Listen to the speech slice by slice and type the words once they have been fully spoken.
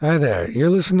Hi there,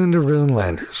 you're listening to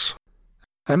Runelanders.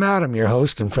 I'm Adam, your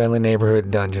host and friendly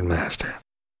neighborhood dungeon master.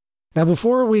 Now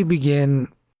before we begin,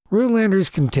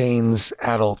 Runelanders contains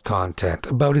adult content,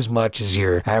 about as much as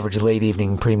your average late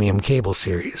evening premium cable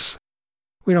series.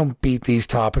 We don't beat these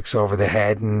topics over the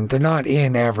head, and they're not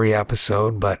in every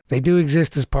episode, but they do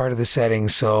exist as part of the setting,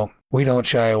 so we don't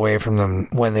shy away from them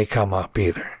when they come up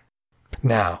either.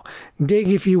 Now, dig,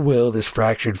 if you will, this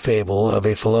fractured fable of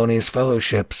a felonious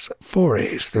fellowship's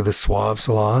forays through the suave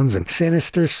salons and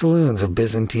sinister saloons of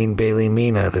Byzantine Bailey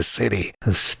Mina, the city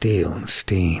of steel and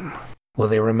steam. Will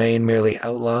they remain merely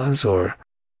outlaws, or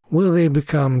will they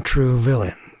become true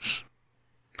villains?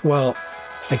 Well,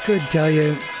 I could tell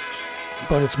you,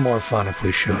 but it's more fun if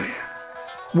we show you.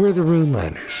 We're the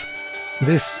Runelanders.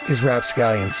 This is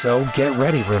Rapscallions, so get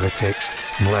ready, lunatics,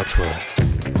 and let's roll.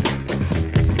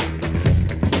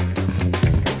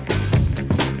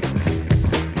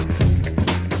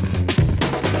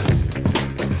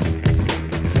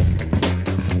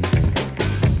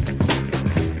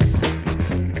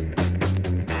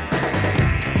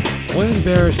 When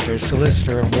barrister,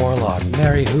 solicitor, and warlock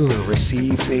Mary Hulu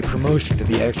receives a promotion to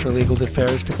the extra-legal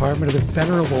affairs department of the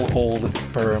venerable old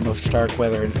firm of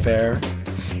Starkweather and Fair,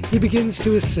 he begins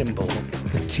to assemble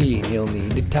the team he'll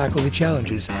need to tackle the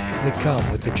challenges that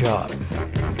come with the job.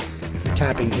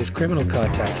 Tapping his criminal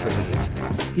contacts for leads,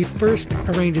 he first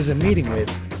arranges a meeting with,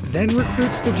 then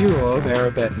recruits the duo of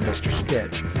Arabet and Mr.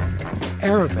 Stitch.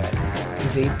 Arabet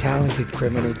is a talented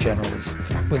criminal generalist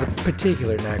with a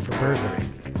particular knack for burglary.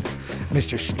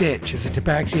 Mr. Stitch is a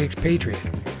Tabaxi expatriate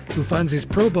who funds his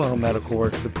pro bono medical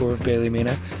work for the poor of Bailey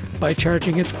Mina by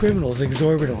charging its criminals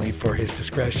exorbitantly for his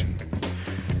discretion.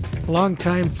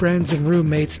 Longtime friends and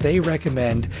roommates, they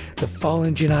recommend the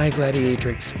fallen Janai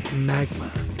gladiatrix Magma,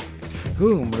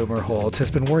 whom, rumor holds,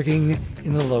 has been working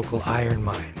in the local iron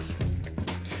mines.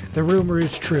 The rumor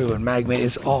is true, and Magma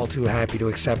is all too happy to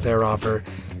accept their offer,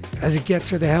 as it gets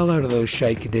her the hell out of those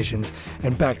shite conditions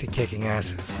and back to kicking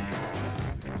asses.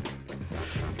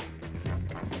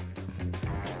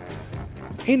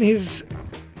 In his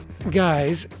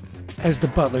guise as the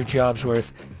butler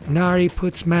Jobsworth, Nari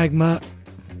puts Magma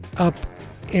up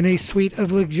in a suite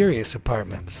of luxurious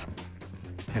apartments,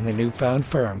 and the newfound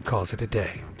firm calls it a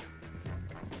day.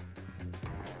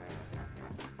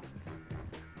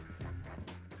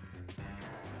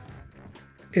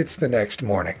 It's the next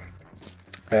morning,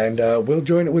 and we'll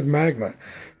join it with Magma,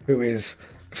 who is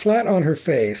flat on her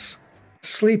face,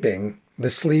 sleeping the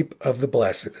sleep of the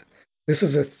blessed. This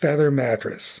is a feather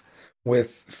mattress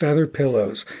with feather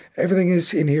pillows. Everything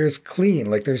is in here is clean.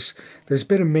 Like there's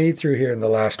been a maid through here in the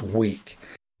last week.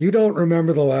 You don't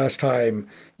remember the last time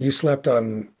you slept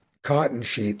on cotton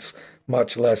sheets,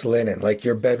 much less linen. Like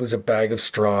your bed was a bag of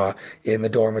straw in the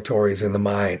dormitories in the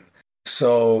mine.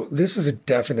 So this is a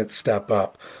definite step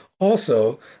up.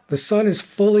 Also, the sun is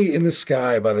fully in the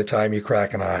sky by the time you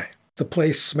crack an eye. The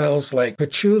place smells like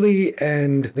patchouli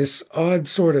and this odd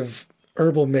sort of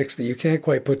herbal mix that you can't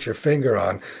quite put your finger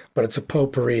on, but it's a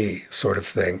potpourri sort of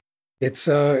thing. It's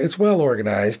well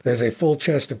organized. There's a full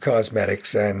chest of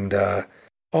cosmetics and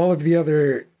all of the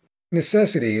other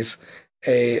necessities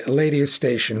a lady of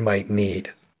station might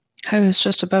need. I was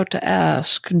just about to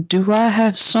ask, do I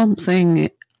have something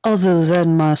other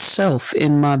than myself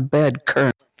in my bed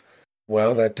currently?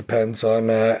 Well, that depends on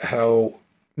how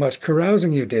much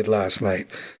carousing you did last night.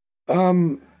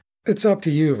 It's up to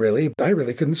you, really. I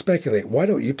really couldn't speculate. Why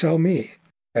don't you tell me?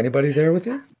 Anybody there with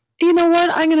you? You know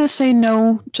what? I'm going to say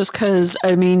no, just because,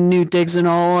 new digs and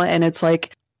all, and it's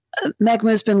like,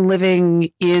 Magma's been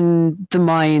living in the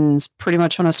mines pretty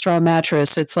much on a straw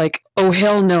mattress. It's like, oh,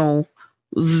 hell no.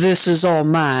 This is all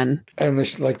mine. And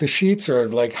the sheets are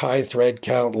like high thread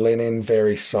count linen,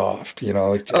 very soft,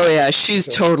 oh yeah, she's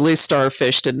totally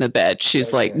starfished in the bed.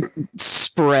 She's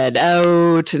spread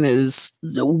out and has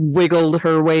wiggled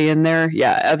her way in there.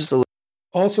 Yeah, absolutely.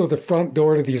 Also, the front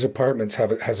door to these apartments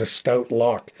has a stout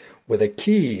lock with a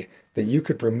key that you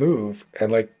could remove,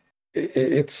 and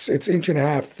it's inch and a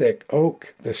half thick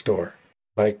oak. This door,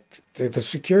 the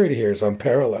security here is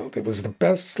unparalleled. It was the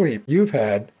best sleep you've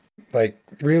had.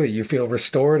 Really, you feel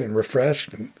restored and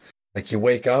refreshed, and you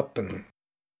wake up, and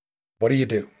what do you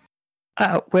do?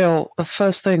 Well,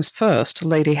 first things first, a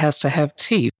lady has to have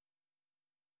tea.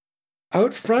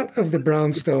 Out front of the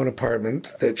brownstone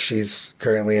apartment that she's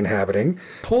currently inhabiting,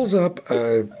 pulls up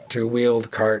a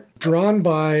two-wheeled cart drawn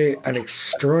by an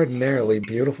extraordinarily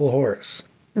beautiful horse.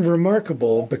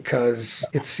 Remarkable because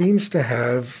it seems to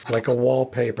have a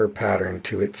wallpaper pattern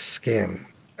to its skin.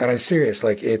 And I'm serious,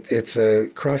 like it's a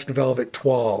crushed velvet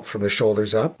toile from the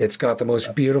shoulders up. It's got the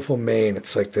most beautiful mane.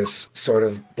 It's like this sort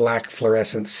of black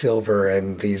fluorescent silver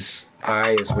and these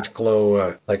eyes which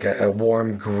glow like a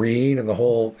warm green, and the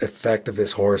whole effect of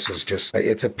this horse is just,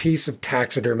 it's a piece of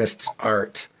taxidermist's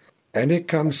art. And it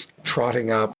comes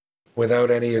trotting up without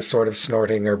any sort of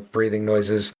snorting or breathing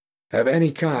noises of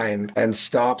any kind, and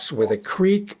stops with a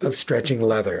creak of stretching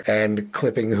leather and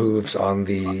clipping hooves on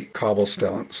the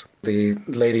cobblestones. The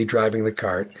lady driving the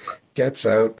cart gets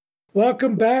out.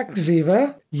 Welcome back,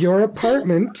 Ziva. Your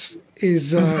apartment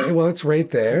is, well, it's right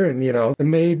there. And, you know, the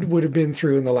maid would have been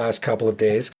through in the last couple of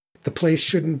days. The place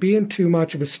shouldn't be in too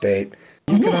much of a state.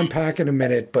 You can unpack in a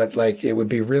minute, but, like, it would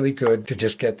be really good to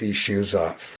just get these shoes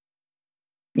off.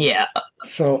 Yeah.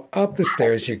 So up the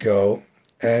stairs you go.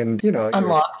 And, you know...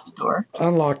 Unlock the door.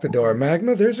 Unlock the door.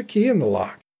 Magma, there's a key in the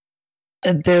lock.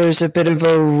 There's a bit of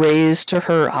a raise to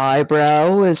her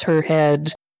eyebrow as her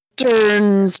head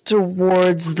turns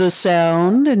towards the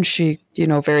sound, and she, you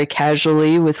know, very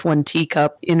casually, with one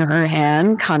teacup in her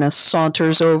hand, kind of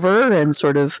saunters over and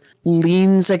sort of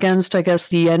leans against, I guess,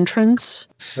 the entrance.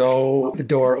 So the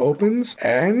door opens,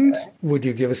 and would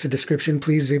you give us a description,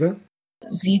 please, Ziva?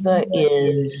 Ziva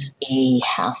is a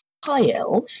half-high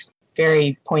elf.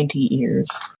 Very pointy ears.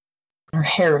 Her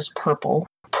hair is purple.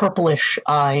 Purplish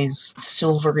eyes,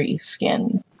 silvery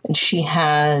skin. And she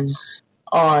has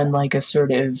on like a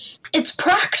sort of... It's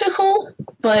practical,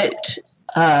 but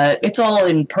it's all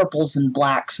in purples and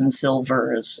blacks and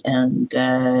silvers. And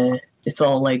it's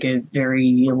all like a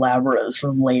very elaborate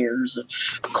sort of layers of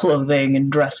clothing and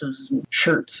dresses and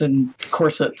shirts and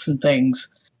corsets and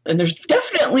things. And there's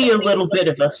definitely a little bit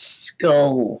of a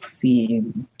skull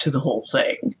theme to the whole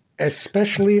thing.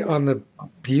 Especially on the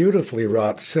beautifully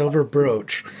wrought silver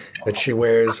brooch that she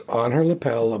wears on her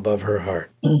lapel above her heart.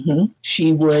 Mm-hmm.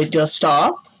 She would just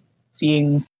stop,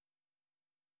 seeing,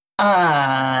 what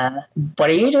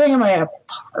are you doing in my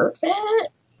apartment?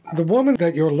 The woman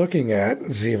that you're looking at,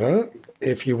 Ziva,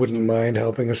 if you wouldn't mind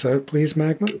helping us out, please,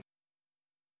 Magma.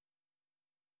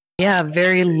 Yeah,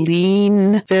 very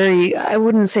lean, very, I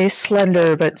wouldn't say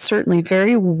slender, but certainly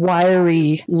very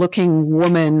wiry looking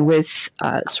woman with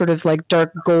sort of like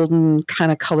dark golden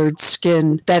kind of colored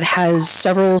skin that has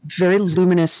several very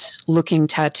luminous looking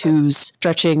tattoos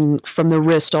stretching from the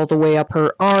wrist all the way up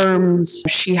her arms.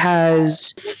 She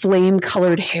has flame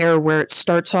colored hair where it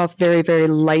starts off very, very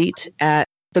light at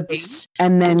the base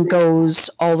and then goes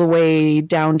all the way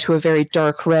down to a very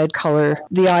dark red color.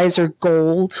 The eyes are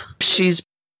gold. She's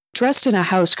dressed in a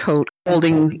house coat,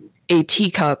 holding a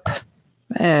teacup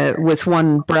with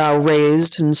one brow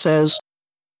raised, and says,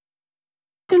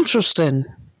 "Interesting.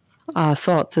 I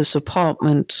thought this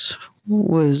apartment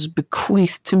was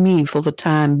bequeathed to me for the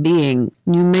time being.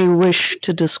 You may wish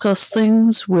to discuss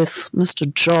things with Mr.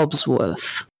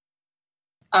 Jobsworth."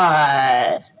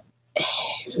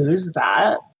 Who's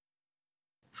that?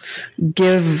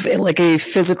 Give like a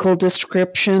physical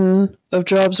description of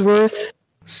Jobsworth.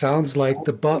 Sounds like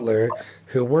the butler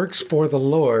who works for the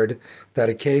Lord that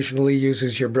occasionally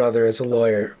uses your brother as a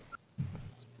lawyer.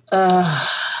 Oh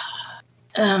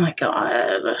my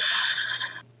god.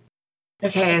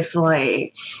 Okay, so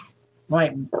like, my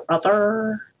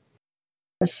brother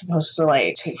is supposed to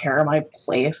like take care of my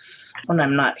place when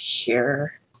I'm not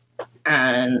here.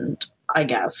 And I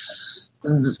guess,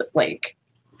 like,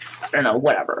 I don't know,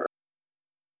 whatever.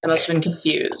 I must have been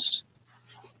confused.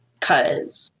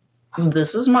 'Cause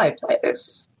this is my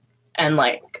place. And,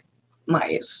 like,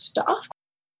 my stuff.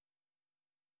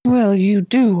 Well, you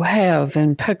do have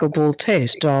impeccable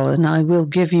taste, darling. I will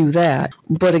give you that.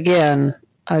 But again,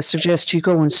 I suggest you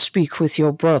go and speak with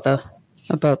your brother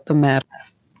about the matter.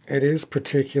 It is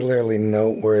particularly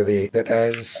noteworthy that,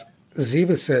 as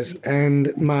Ziva says,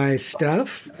 and my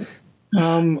stuff,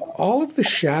 all of the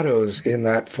shadows in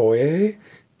that foyer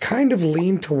kind of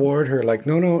lean toward her like,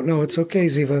 no, it's okay,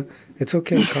 Ziva. It's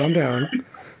okay, calm down.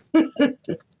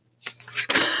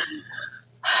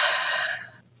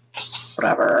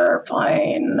 Whatever,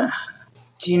 fine.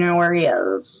 Do you know where he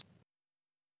is?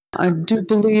 I do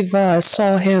believe I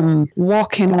saw him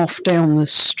walking off down the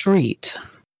street.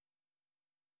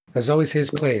 There's always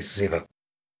his place, Ziva.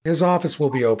 His office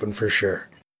will be open for sure.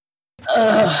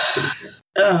 I'm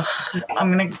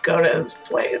gonna go to his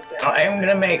place and I'm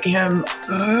gonna make him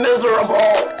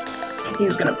miserable.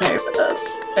 He's gonna pay for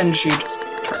this. And she just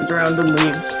turns around and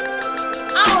leaves.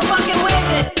 I'm a fucking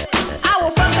wizard. I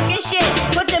will fuck up your shit.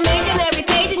 Put the mange in every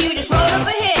page and you just wrote up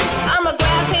a hit. I'm a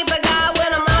grab paper guy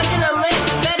when I'm lounging, I'm lit.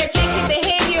 Better check your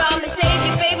behavior, I'm the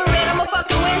savior favorite. I'm a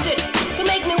fucking wizard. To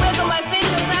make me wiggle my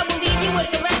fingers, I will leave you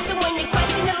with the lesson when you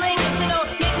question the lingo. So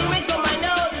don't make me wrinkle my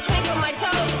nose, twinkle my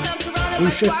toes. we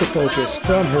shift the focus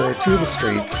from her to the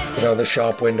streets. The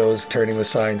shop windows, turning the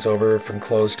signs over from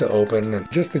closed to open,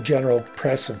 and just the general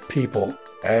press of people.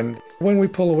 And when we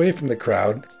pull away from the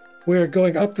crowd, we're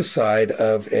going up the side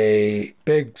of a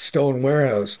big stone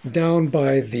warehouse down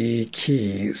by the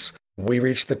quays. We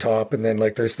reach the top, and then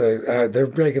there's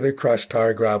the regular crushed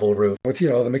tar gravel roof with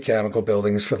the mechanical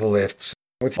buildings for the lifts,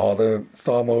 with all the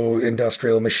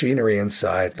thermo-industrial machinery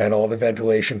inside and all the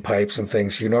ventilation pipes and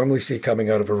things you normally see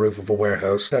coming out of a roof of a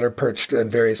warehouse that are perched in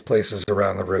various places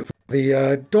around the roof.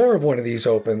 The door of one of these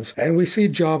opens, and we see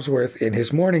Jobsworth in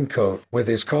his morning coat with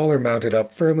his collar mounted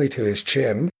up firmly to his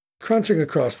chin, crunching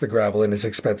across the gravel in his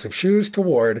expensive shoes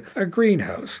toward a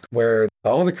greenhouse where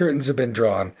all the curtains have been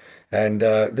drawn, and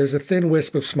there's a thin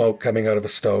wisp of smoke coming out of a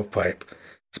stovepipe.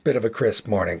 It's a bit of a crisp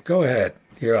morning. Go ahead.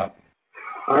 You're up.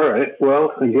 All right.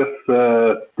 Well, I guess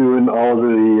doing all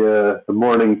the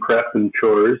morning prep and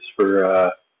chores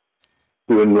for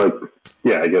doing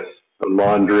I guess the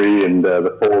laundry and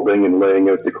the folding and laying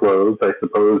out the clothes. I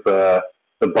suppose the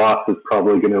boss is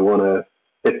probably going to want to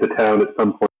hit the town at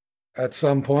some point. At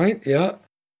some point, yeah.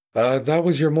 That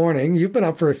was your morning. You've been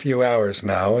up for a few hours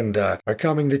now and are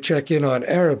coming to check in on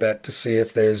Arabet to see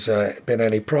if there's been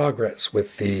any progress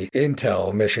with the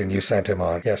intel mission you sent him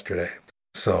on yesterday.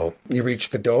 So you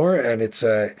reach the door, and it's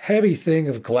a heavy thing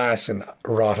of glass and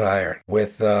wrought iron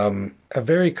with a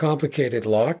very complicated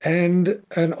lock and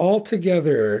an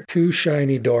altogether too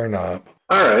shiny doorknob.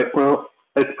 All right. Well,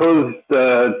 I suppose,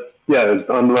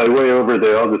 on my way over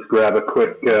there, I'll just grab a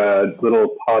quick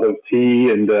little pot of tea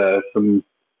and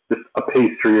just a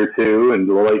pastry or two, and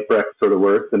the light breakfast sort of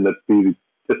works, and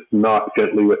just knock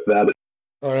gently with that.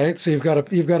 All right, so you've got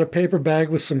a paper bag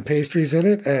with some pastries in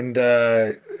it, and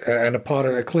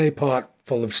a clay pot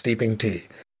full of steeping tea.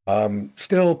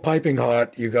 Still piping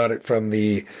hot. You got it from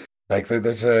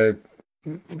there's a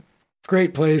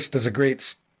great place. Does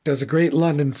a great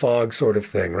London fog sort of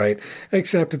thing, right?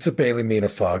 Except it's a Ballymena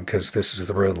fog because this is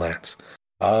the Runelands.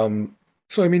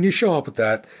 So you show up with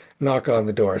that, knock on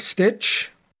the door.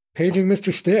 Stitch, paging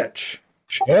Mr. Stitch.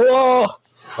 Hello.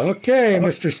 Okay,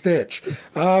 Mr. Stitch.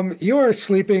 You are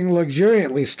sleeping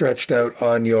luxuriantly stretched out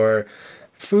on your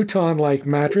futon-like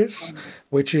mattress,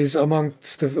 which is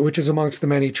amongst the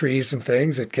many trees and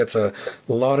things. It gets a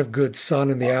lot of good sun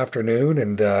in the afternoon,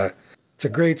 and it's a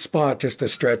great spot just to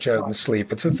stretch out and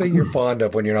sleep. It's a thing you're fond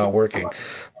of when you're not working.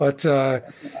 But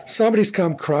somebody's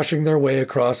come crushing their way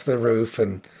across the roof,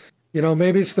 and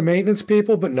maybe it's the maintenance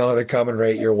people, but no, they're coming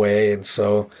right your way, and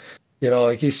so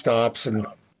he stops and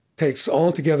takes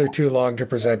altogether too long to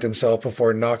present himself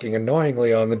before knocking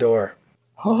annoyingly on the door.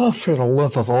 Oh, for the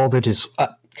love of all that is...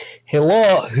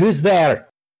 hello, who's there?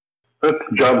 That's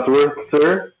Jobsworth,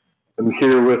 sir. I'm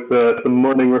here with some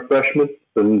morning refreshments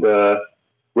and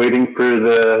waiting for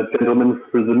the gentlemen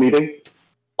for the meeting.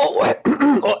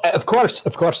 Of course.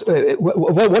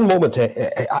 One moment.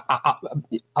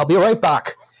 I'll be right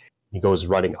back. He goes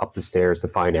running up the stairs to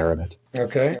find Arabet.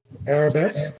 Okay.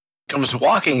 Arabet? Comes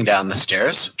walking down the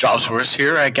stairs. Jobsworth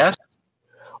here, I guess.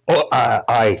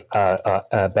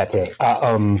 Betty.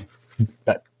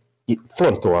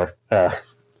 Front door.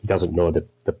 He doesn't know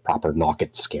the proper knock.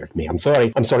 It scared me. I'm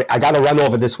sorry. I gotta run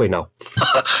over this way now.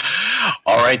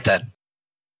 All right, then.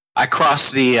 I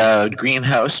cross the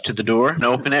greenhouse to the door and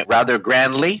open it rather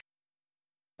grandly.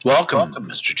 Welcome,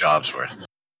 Mr. Jobsworth.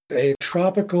 A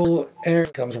tropical air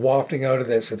comes wafting out of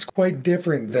this. It's quite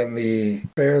different than the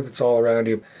air that's all around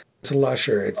you. It's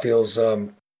lusher. It feels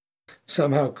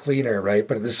somehow cleaner, right?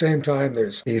 But at the same time,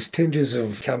 there's these tinges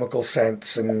of chemical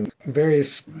scents and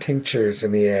various tinctures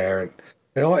in the air. And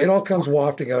it all comes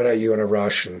wafting out at you in a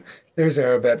rush. And there's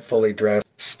Arabet fully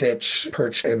dressed, Stitch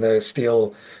perched in the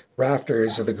steel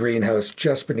rafters of the greenhouse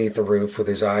just beneath the roof with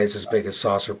his eyes as big as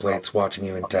saucer plates watching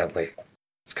you intently.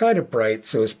 It's kind of bright,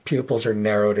 so his pupils are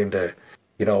narrowed into,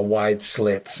 wide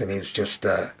slits, and he's just,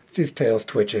 his tail's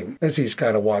twitching as he's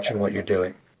kind of watching what you're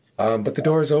doing. But the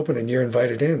door is open and you're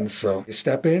invited in, so you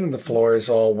step in and the floor is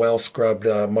all well-scrubbed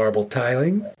marble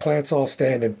tiling. Plants all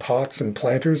stand in pots and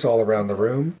planters all around the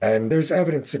room, and there's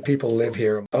evidence that people live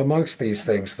here. Amongst these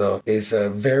things, though, is a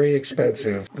very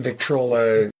expensive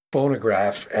Victrola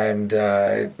phonograph and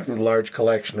a large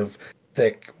collection of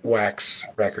thick wax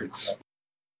records.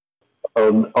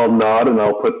 I'll nod and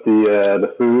I'll put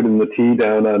the food and the tea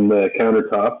down on the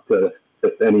countertop to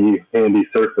any handy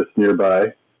surface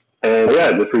nearby. And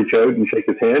just reach out and shake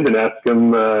his hand and ask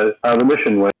him how the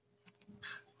mission went.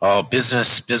 Oh,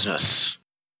 business.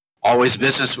 Always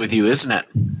business with you, isn't it?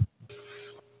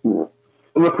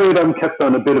 I'm afraid I'm kept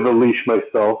on a bit of a leash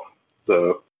myself,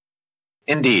 so...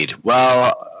 Indeed.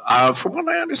 Well, from what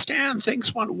I understand,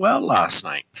 things went well last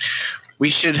night. We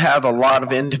should have a lot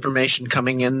of information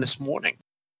coming in this morning.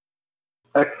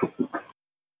 Excellent.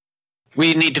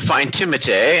 We need to find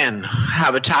Timothy and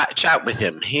have a chat with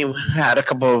him. He had a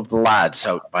couple of the lads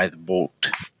out by the boat.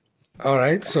 All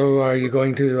right, so are you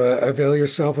going to avail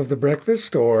yourself of the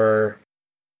breakfast, or...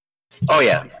 Oh,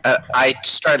 yeah. I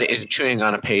started chewing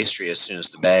on a pastry as soon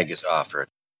as the bag is offered.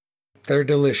 They're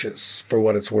delicious, for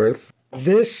what it's worth.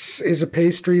 This is a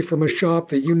pastry from a shop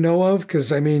that you know of,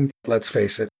 because, I mean, let's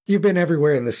face it, you've been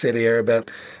everywhere in the city, Arabet.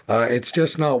 It's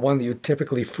just not one that you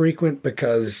typically frequent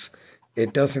because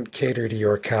it doesn't cater to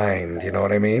your kind, you know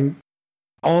what I mean?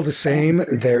 All the same,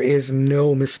 there is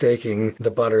no mistaking the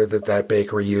butter that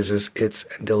bakery uses. It's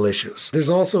delicious. There's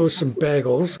also some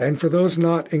bagels, and for those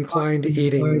not inclined to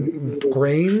eating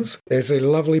grains, there's a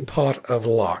lovely pot of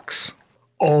lox.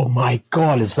 Oh my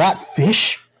God, is that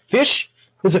fish? Fish?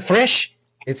 Is it fresh?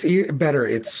 It's better.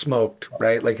 It's smoked,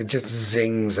 right? Like it just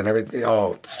zings and everything.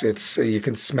 Oh, it's you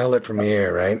can smell it from the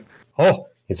air, right? Oh,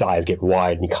 his eyes get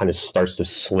wide and he kind of starts to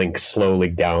slink slowly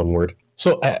downward.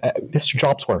 So, Mr.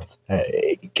 Jobsworth,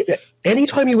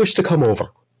 anytime you wish to come over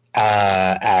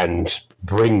and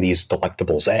bring these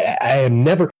delectables, I am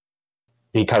never...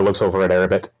 He kind of looks over at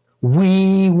Arabet.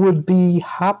 We would be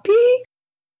happy?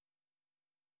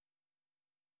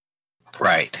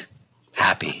 Right.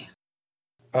 Happy.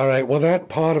 All right, well, that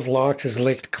pot of lox is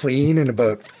licked clean in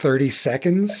about 30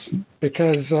 seconds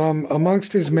because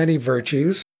amongst his many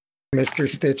virtues, Mr.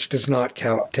 Stitch does not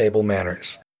count table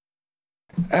manners.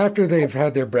 After they've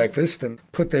had their breakfast and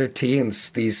put their tea in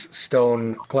these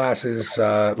stone glasses,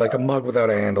 like a mug without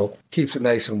a handle, keeps it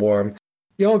nice and warm,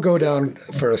 you all go down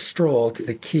for a stroll to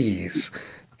the quays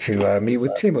to meet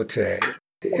with Timothy.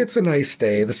 It's a nice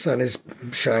day. The sun is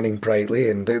shining brightly,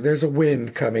 and there's a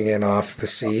wind coming in off the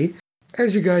sea.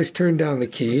 As you guys turn down the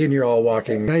quay and you're all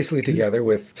walking nicely together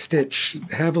with Stitch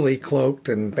heavily cloaked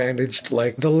and bandaged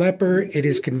like the leper it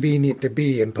is convenient to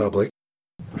be in public.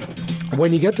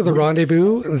 When you get to the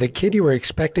rendezvous, the kid you were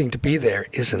expecting to be there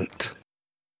isn't.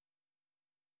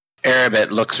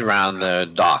 Arabet looks around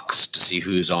the docks to see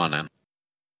who's on it.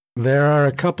 There are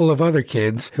a couple of other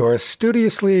kids who are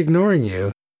studiously ignoring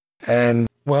you, and,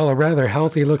 well, a rather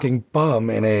healthy-looking bum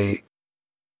in a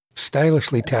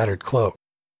stylishly tattered cloak.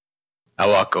 I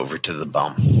walk over to the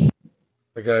bum.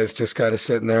 The guy's just kind of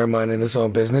sitting there minding his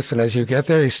own business, and as you get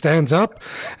there, he stands up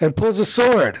and pulls a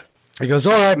sword. He goes,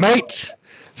 "All right, mate,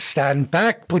 stand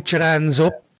back, put your hands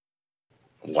up."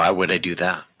 Why would I do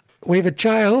that? We've a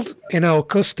child in our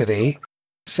custody.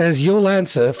 Says you'll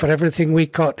answer for everything we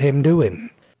caught him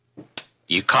doing.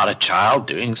 You caught a child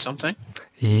doing something?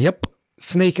 Yep,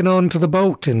 sneaking onto the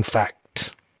boat, in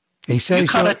fact. He says you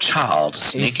caught a child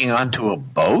sneaking onto a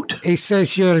boat? He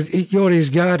says you're his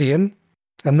guardian,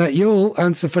 and that you'll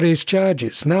answer for his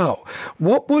charges. Now,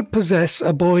 what would possess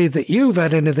a boy that you've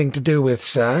had anything to do with,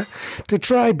 sir, to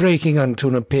try breaking onto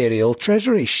an Imperial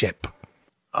treasury ship?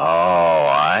 Oh,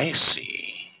 I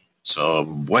see. So a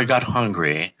boy got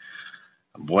hungry,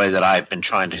 a boy that I've been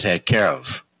trying to take care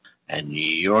of, and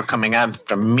you're coming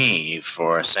after me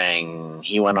for saying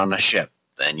he went on a ship.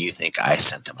 Then you think I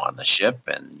sent him on the ship,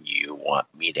 and you want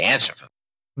me to answer for that.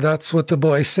 That's what the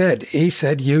boy said. He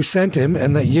said you sent him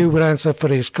and that you would answer for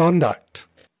his conduct.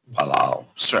 Well, I'll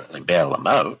certainly bail him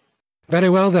out. Very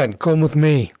well then, come with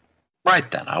me.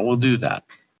 Right then, I will do that.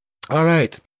 All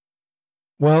right.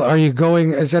 Well,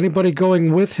 is anybody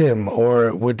going with him,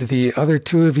 or would the other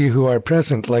two of you who are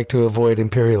present like to avoid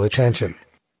Imperial attention?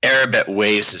 Arabet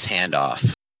waves his hand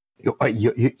off.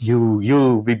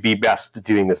 You'll be best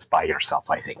doing this by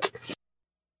yourself, I think.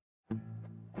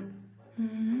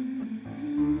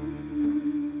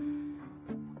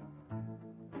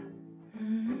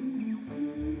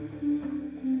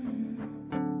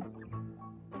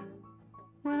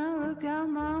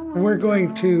 We're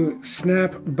going to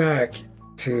snap back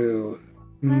to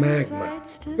Magma,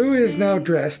 who is now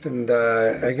dressed, and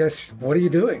I guess, what are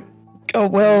you doing? Oh,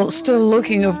 well, still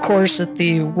looking, of course, at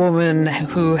the woman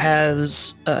who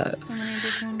has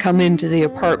come into the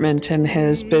apartment and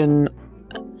has been,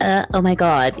 oh my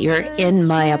god, you're in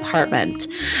my apartment.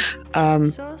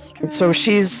 So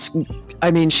she's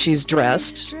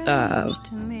dressed,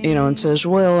 and says,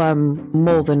 well, I'm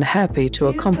more than happy to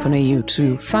accompany you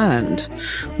to find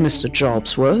Mr.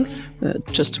 Jobsworth,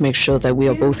 just to make sure that we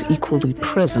are both equally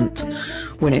present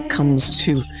when it comes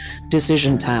to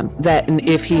decision time. That, and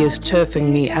if he is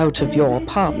turfing me out of your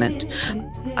apartment,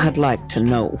 I'd like to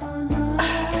know.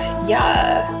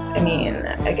 Yeah, I mean,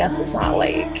 I guess it's not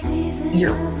like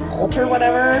your fault or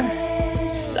whatever,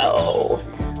 so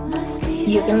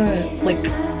you can,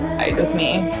 hide with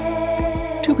me.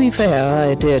 To be fair,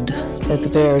 I did, at the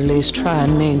very least, try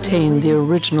and maintain the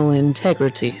original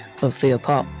integrity of the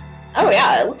apartment. Oh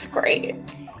yeah, it looks great.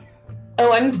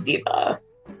 Oh, I'm Ziva.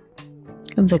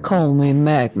 They call me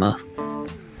Magma.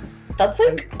 That's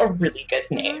like a really good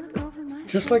name.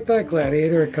 Just like that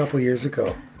gladiator a couple years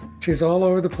ago. She's all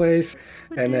over the place,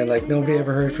 and then like nobody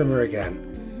ever heard from her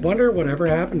again. Wonder whatever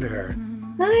happened to her.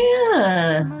 Oh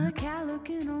yeah.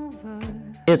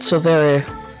 It's a very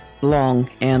long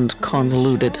and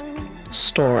convoluted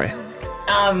story.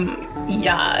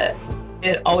 Yeah,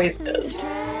 it always is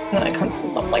when it comes to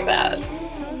stuff like that.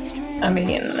 I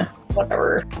mean,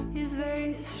 whatever.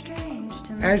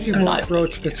 As you both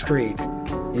approach the street,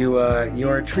 you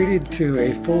are treated to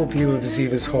a full view of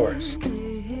Ziva's horse.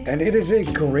 And it is a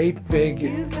great big,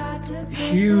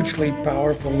 hugely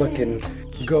powerful looking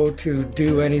go-to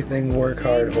do anything work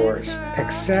hard horse.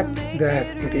 Except that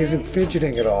it isn't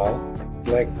fidgeting at all.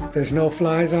 Like there's no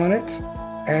flies on it.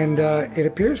 And it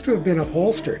appears to have been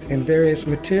upholstered in various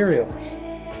materials.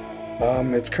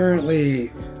 It's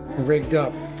currently rigged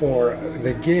up for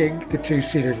the gig, the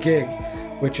two-seater gig,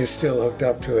 which is still hooked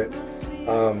up to it.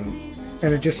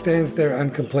 And it just stands there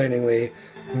uncomplainingly,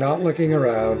 not looking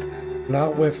around,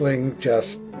 not whiffling,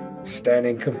 just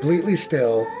standing completely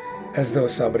still as though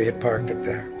somebody had parked it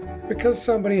there. Because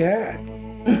somebody had.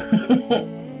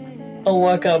 I'll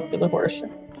walk up to the horse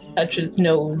and touch its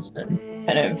nose and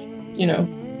kind of,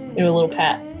 do a little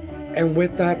pat. And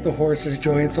with that, the horse's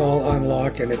joints all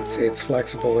unlock and it's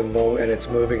flexible and it's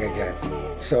moving again.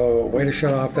 So, way to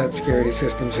shut off that security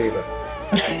system, Ziva.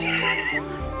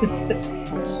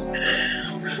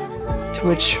 To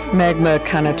which Magma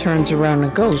kind of turns around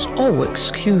and goes, "Oh,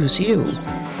 excuse you."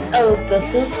 Oh,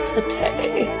 this is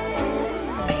Pate.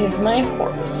 He's my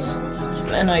horse.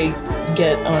 And I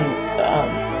get on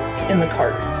in the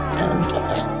cart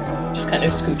and just kind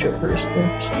of scooch over his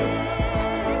horse.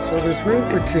 So there's room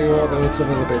for two, although it's a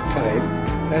little bit tight.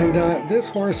 And this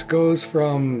horse goes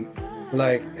from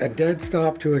like a dead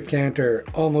stop to a canter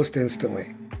almost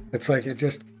instantly. It's like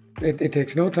it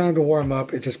takes no time to warm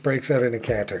up, it just breaks out in a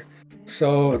canter.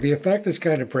 So the effect is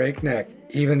kind of breakneck.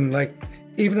 Even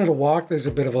at a walk, there's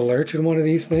a bit of a lurch in one of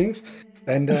these things.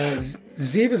 And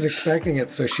Ziva's expecting it,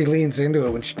 so she leans into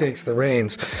it when she takes the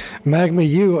reins. Magma,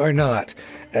 you are not.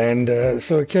 And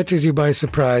so it catches you by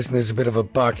surprise, and there's a bit of a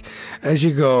buck as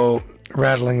you go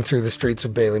rattling through the streets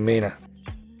of Baileymena.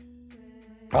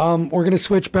 We're going to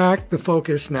switch back the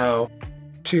focus now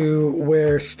to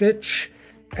where Stitch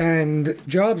and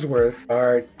Jobsworth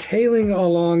are tailing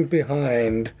along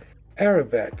behind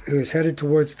Arabet, who is headed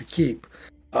towards the keep.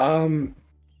 Mr.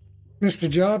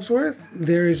 Jobsworth,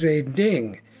 there is a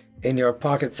ding in your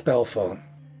pocket spell phone.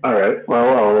 All right.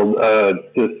 Well, I'll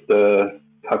just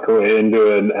tuck away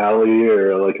into an alley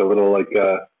or like a little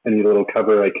any little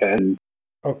cover I can.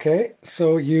 Okay,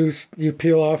 so you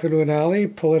peel off into an alley,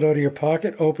 pull it out of your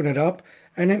pocket, open it up,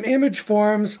 and an image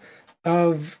forms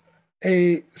of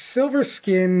a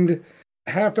silver-skinned,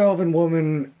 half-elven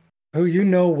woman who you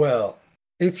know well.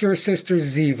 It's your sister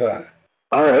Ziva.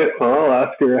 All right, well, I'll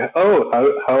ask her,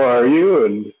 how are you,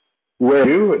 and where are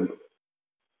you, and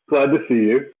glad to see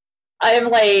you.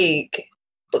 I'm,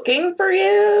 looking for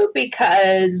you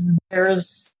because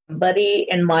there's somebody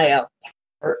in my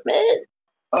apartment.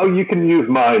 Oh, you can use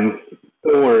mine.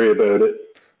 Don't worry about it.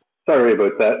 Sorry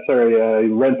about that. Sorry, I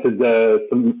rented the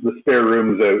spare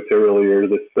rooms out earlier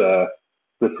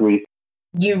this week.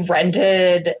 You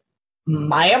rented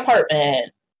my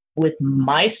apartment with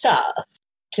my stuff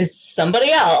to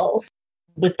somebody else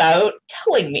without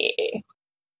telling me.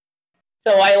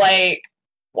 So I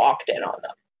walked in on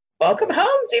them. Welcome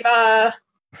home, Ziva.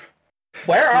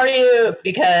 Where are you?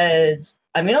 Because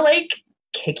I'm gonna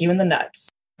kick you in the nuts.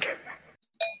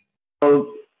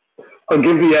 I'll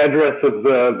give the address of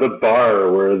the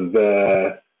bar where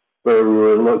we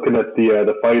were looking at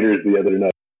the fighters the other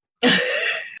night.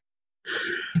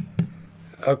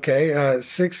 Okay,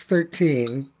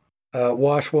 613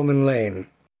 Washwoman Lane.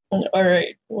 All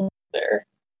right, there.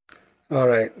 All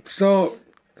right, so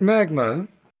Magma,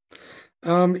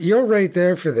 you're right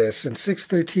there for this. And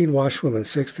 613 Washwoman,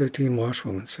 613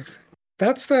 Washwoman, 613.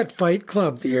 That's that fight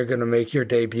club that you're going to make your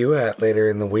debut at later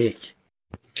in the week.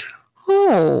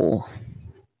 Oh,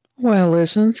 well,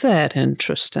 isn't that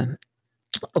interesting?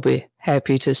 I'll be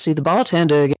happy to see the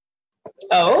bartender again.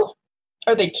 Oh,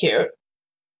 are they cute?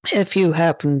 If you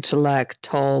happen to like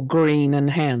tall, green, and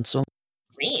handsome.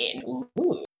 Green?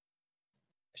 Ooh.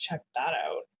 Check that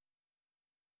out.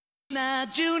 Now,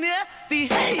 Junior,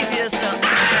 behave yourself.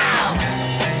 Ow!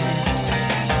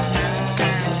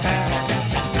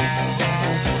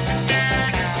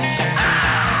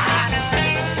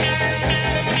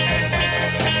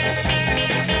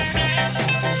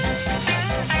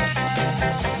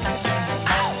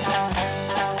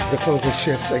 The focus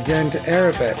shifts again to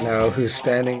Arabet now, who's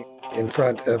standing in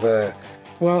front of a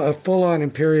full-on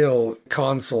Imperial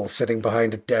consul sitting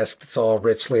behind a desk that's all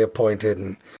richly appointed,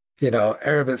 and,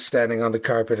 Arabet's standing on the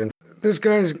carpet, and this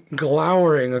guy's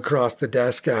glowering across the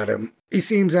desk at him. He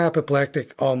seems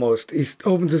apoplectic, almost. He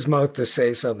opens his mouth to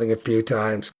say something a few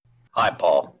times. Hi,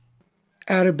 Paul.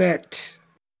 Arabet,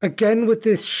 again with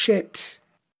this shit.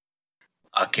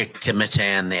 I'll kick Timothy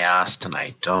in the ass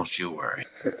tonight, don't you worry.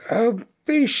 I'll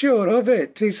be sure of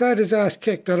it. He's had his ass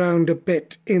kicked around a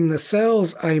bit in the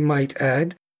cells, I might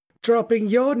add, dropping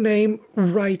your name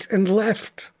right and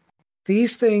left.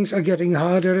 These things are getting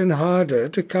harder and harder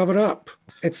to cover up.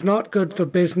 It's not good for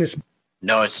business.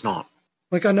 No, it's not.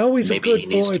 I know he's Maybe a good he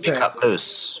needs boy, to be Bet. cut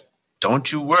loose.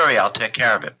 Don't you worry, I'll take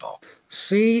care of it, Paul.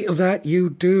 See that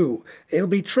you do. It'll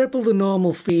be triple the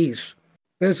normal fees.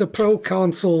 There's a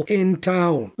pro-consul in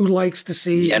town who likes to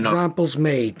see examples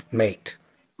made, mate.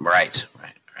 Right.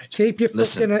 Keep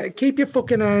your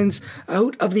fucking hands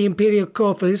out of the Imperial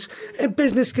coffers, and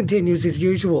business continues as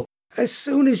usual. As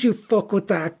soon as you fuck with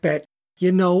that, Bet,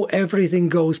 everything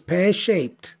goes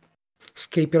pear-shaped.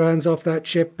 Just keep your hands off that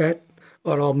ship, Bet,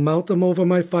 or I'll melt them over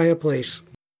my fireplace.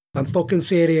 I'm fucking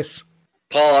serious.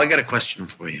 Paul, I got a question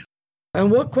for you.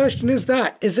 And what question is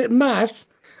that? Is it math?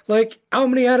 How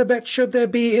many Arabets should there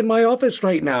be in my office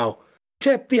right now?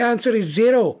 Tip, the answer is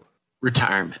 0.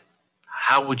 Retirement.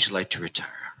 How would you like to retire?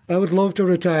 I would love to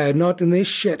retire, not in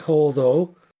this shithole,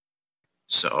 though.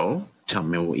 So, tell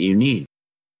me what you need.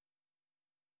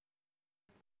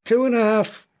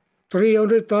 2.5,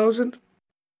 300,000?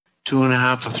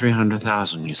 2.5 or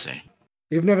 300,000, you say?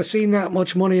 You've never seen that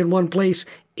much money in one place,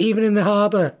 even in the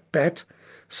harbour, Bet.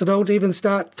 So don't even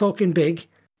start talking big.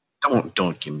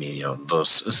 Don't give me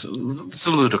those. It's a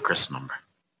ludicrous number.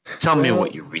 Tell me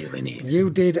what you really need. You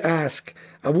did ask.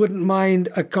 I wouldn't mind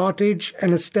a cottage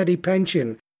and a steady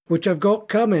pension, which I've got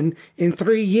coming in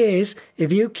 3 years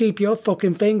if you keep your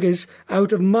fucking fingers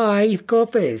out of my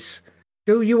coffers.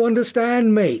 Do you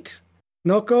understand, mate?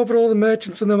 Knock over all the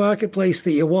merchants in the marketplace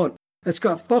that you want. It's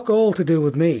got fuck all to do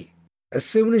with me. As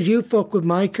soon as you fuck with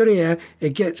my career,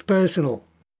 it gets personal.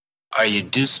 Are you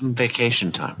due some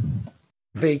vacation time?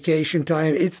 Vacation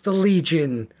time? It's the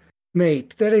Legion.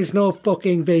 Mate, there is no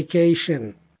fucking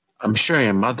vacation. I'm sure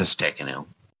your mother's taken ill.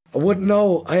 I wouldn't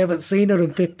know. I haven't seen her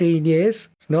in 15 years.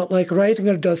 It's not like writing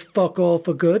her does fuck all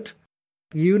for good.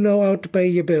 You know how to pay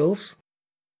your bills.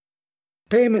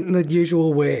 Payment in the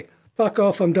usual way. Fuck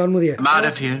off, I'm done with you. I'm out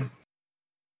of here.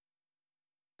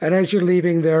 And as you're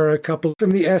leaving, there are a couple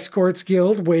from the Escorts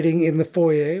Guild waiting in the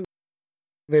foyer.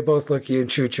 They both look at you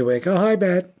and shoot you awake. Oh, hi,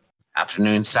 Bet.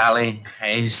 Afternoon, Sally.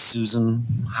 Hey,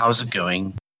 Susan. How's it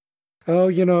going? Oh,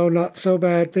 not so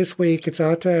bad this week. It's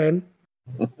our turn.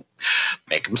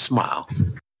 Make him smile.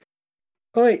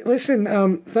 Oh, wait,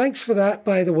 listen, thanks for that,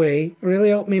 by the way. Really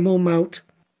helped me mum out.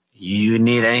 You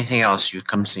need anything else, you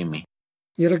come see me.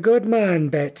 You're a good man,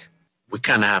 Bet. We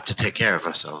kind of have to take care of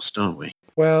ourselves, don't we?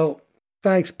 Well,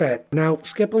 thanks, Bet. Now,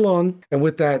 skip along. And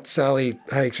with that, Sally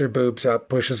hikes her boobs up,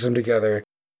 pushes them together,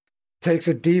 takes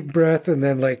a deep breath, and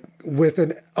then, with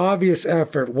an obvious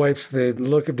effort, wipes the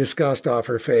look of disgust off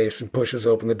her face and pushes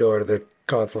open the door to the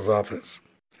consul's office.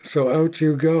 So out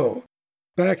you go.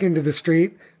 Back into the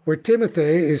street, where Timothy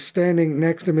is standing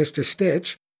next to Mr.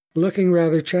 Stitch, looking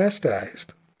rather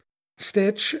chastised.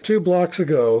 Stitch, 2 blocks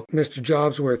ago, Mr.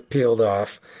 Jobsworth peeled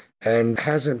off and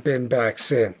hasn't been back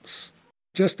since.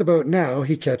 Just about now,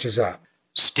 he catches up.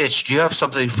 Stitch, do you have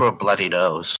something for a bloody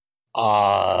nose?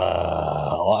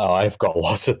 I've got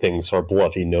lots of things for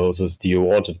bloody noses. Do you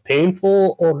want it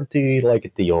painful, or do you like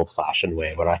it the old-fashioned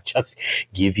way, where I just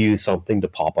give you something to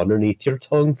pop underneath your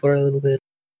tongue for a little bit?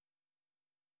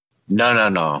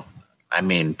 No. I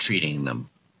mean treating them.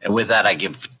 And with that, I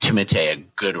give Timothy a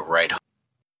good right.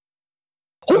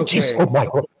 Oh, jeez. Okay. Oh, my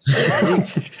God.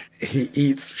 He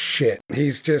eats shit.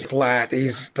 He's just flat.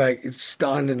 He's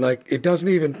stunned, and it doesn't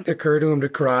even occur to him to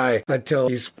cry until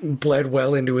he's bled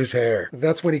well into his hair.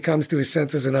 That's when he comes to his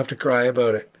senses enough to cry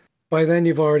about it. By then,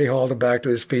 you've already hauled him back to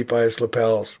his feet by his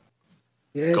lapels.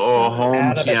 Yes, Go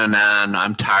home to your nan.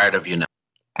 I'm tired of you now.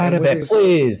 Annabeth,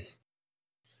 please.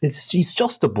 He's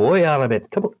just a boy, Annabeth.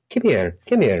 Come here.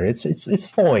 It's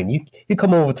fine. You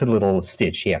come over to the little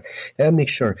Stitch here. Make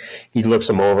sure he looks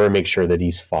him over. Make sure that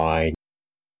he's fine.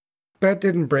 Bet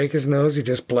didn't break his nose. He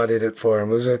just bloodied it for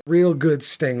him. It was a real good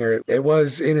stinger. It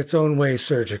was, in its own way,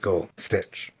 surgical.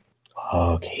 Stitch.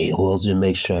 Okay, we'll just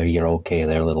make sure you're okay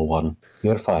there, little one.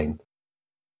 You're fine.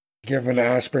 Give him an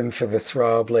aspirin for the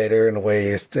throb later and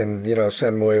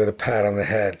send him away with a pat on the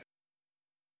head.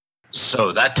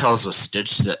 So that tells us,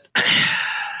 Stitch, that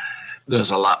there's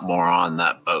a lot more on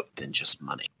that boat than just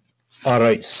money. All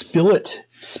right, spill it,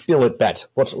 Bet.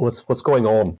 What's going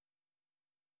on?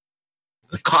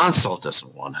 The consul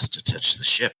doesn't want us to touch the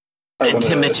ship. I wanna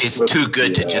Intimity's slip too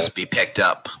good to the, just be picked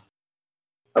up.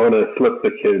 I want to slip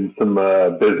the kid some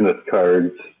business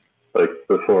cards, like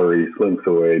before he slinks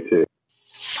away too.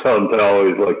 Tell him to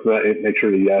always make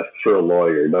sure he asks for a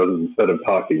lawyer. Doesn't instead of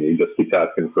talking, he just keeps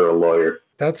asking for a lawyer.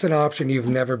 That's an option you've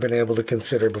never been able to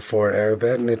consider before,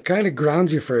 Arabet, and it kind of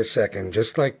grounds you for a second.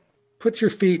 Just puts your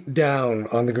feet down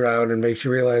on the ground and makes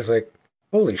you realize,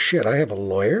 holy shit, I have a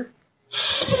lawyer?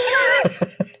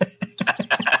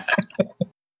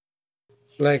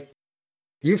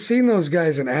 You've seen those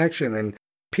guys in action, and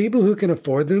people who can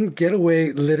afford them get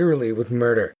away literally with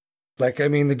murder.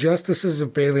 The justices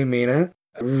of Bailey Mina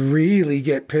really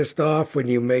get pissed off when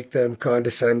you make them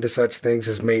condescend to such things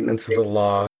as maintenance of the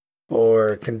law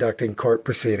or conducting court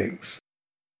proceedings.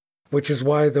 Which is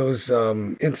why those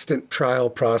instant trial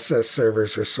process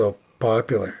servers are so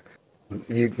popular.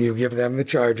 You give them the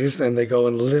charges, and they go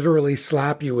and literally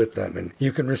slap you with them, and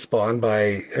you can respond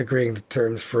by agreeing to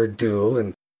terms for a duel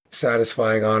and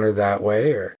satisfying honor that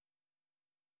way, or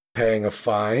paying a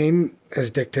fine as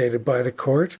dictated by the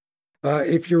court.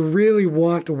 If you really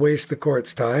want to waste the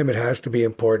court's time, it has to be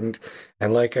important.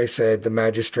 And like I said, the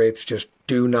magistrates just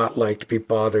do not like to be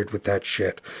bothered with that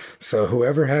shit. So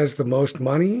whoever has the most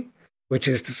money, which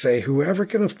is to say whoever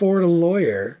can afford a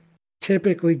lawyer,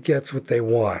 typically gets what they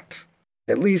want.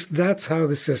 At least that's how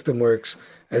the system works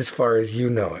as far as you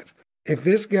know it. If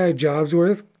this guy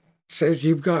Jobsworth says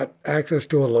you've got access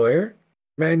to a lawyer,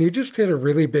 man, you just hit a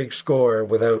really big score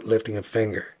without lifting a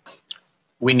finger.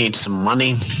 We need some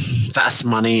money, fast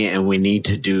money, and we need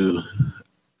to do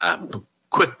a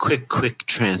quick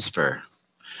transfer.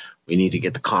 We need to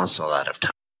get the consul out of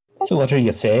town. So what are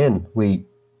you saying? We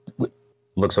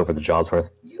looks over the Jobsworth.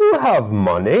 You have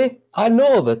money. I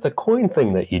know that the coin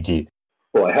thing that you do.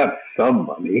 Well, I have some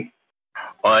money.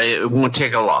 It won't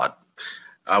take a lot.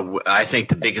 I think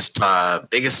the biggest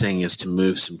thing is to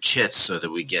move some chits so that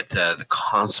we get the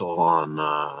consul on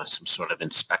some sort of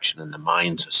inspection in the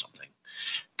mines or something.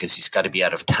 Because he's got to be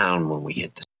out of town when we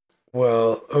hit this.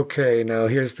 Well, okay, now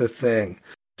here's the thing.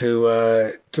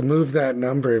 To move that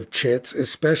number of chits,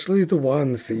 especially the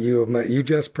ones that you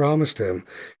just promised him,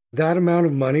 that amount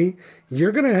of money,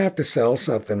 you're going to have to sell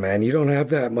something, man. You don't have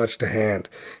that much to hand.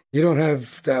 You don't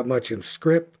have that much in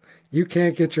script. You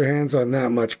can't get your hands on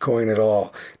that much coin at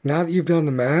all. Now that you've done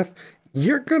the math,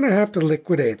 you're going to have to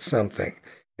liquidate something,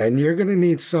 and you're going to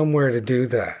need somewhere to do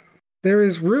that. There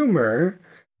is rumor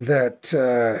that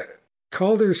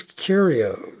Calder's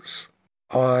Curios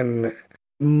on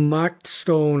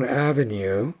Mockstone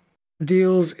Avenue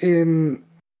deals in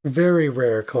very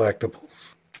rare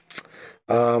collectibles.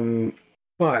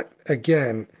 But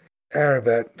again,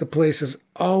 Arabet, the place has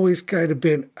always kind of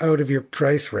been out of your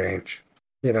price range,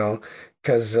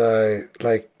 because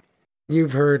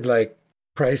you've heard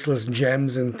priceless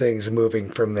gems and things moving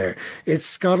from there.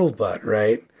 It's scuttlebutt,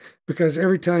 right? Because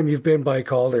every time you've been by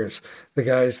Calder's, the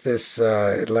guy's this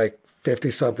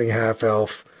 50-something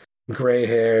half-elf, gray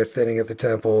hair, thinning at the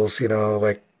temples,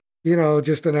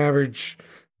 just an average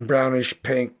brownish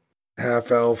pink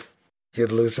half-elf.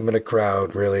 You'd lose him in a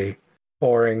crowd, really.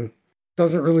 Boring.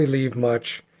 Doesn't really leave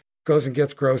much. Goes and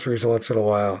gets groceries once in a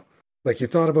while. You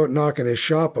thought about knocking his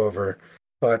shop over,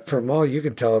 but from all you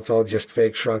can tell, it's all just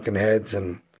fake shrunken heads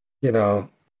and,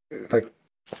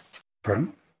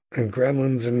 pardon? And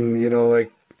gremlins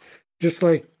and, just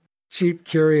cheap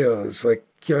curios,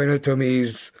 Kyoino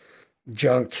Tomi's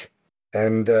junk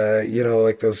and,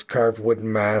 those carved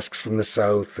wooden masks from the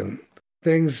south and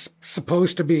things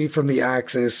supposed to be from the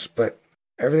Axis, but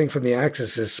everything from the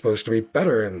Axis is supposed to be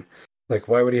better. And,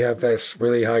 why would he have this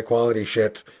really high quality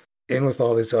shit in with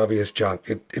all this obvious junk?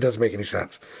 It doesn't make any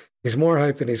sense. He's more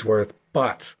hype than he's worth,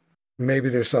 but maybe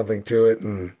there's something to it,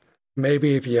 and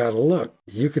maybe if you had a look,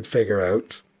 you could figure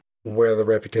out where the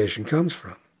reputation comes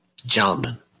from.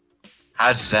 Gentlemen,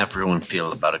 how does everyone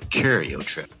feel about a curio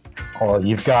trip? Oh,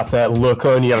 you've got that look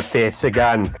on your face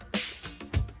again.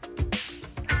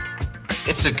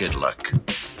 It's a good look.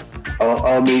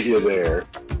 I'll meet you there.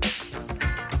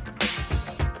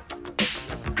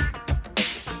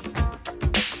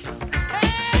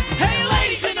 Hey,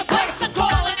 ladies in the place, I'm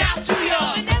calling out to you.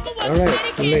 All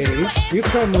right, ladies, you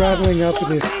come rattling up in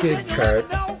this kid cart,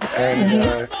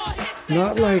 and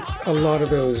not like a lot of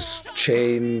those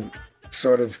chain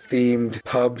sort of themed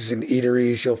pubs and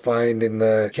eateries you'll find in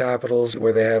the capitals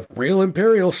where they have real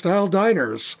imperial style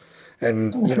diners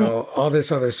and, all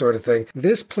this other sort of thing.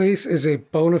 This place is a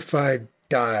bona fide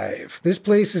dive. This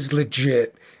place is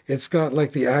legit. It's got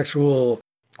the actual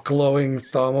glowing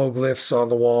thaumoglyphs on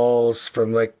the walls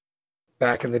from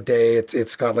back in the day.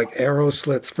 It's got like arrow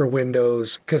slits for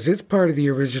windows because it's part of the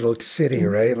original city,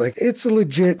 right? Like it's a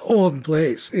legit old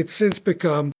place. It's since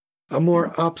become a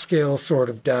more upscale sort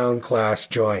of down class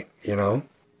joint, you know?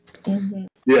 Mm-hmm.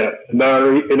 Yeah,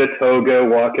 Nari in a toga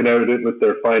walking out of it with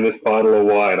their finest bottle of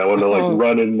wine. I want to like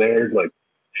run in there, like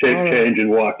shake change and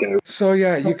walk out. So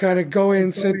yeah, you kind of go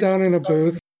in, sit down in a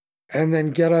booth, and then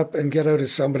get up and get out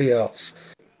as somebody else.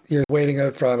 You're waiting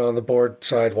out front on the board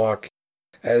sidewalk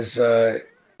as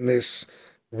this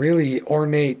really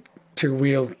ornate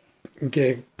two-wheeled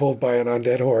gig pulled by an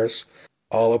undead horse,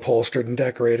 all upholstered and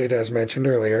decorated as mentioned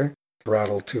earlier,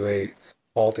 rattled to a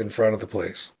halt in front of the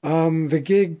place. The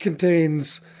gig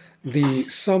contains the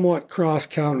somewhat cross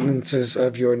countenances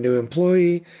of your new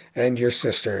employee and your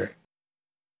sister.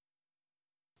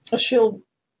 She'll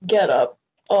get up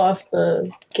off the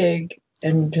gig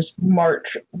and just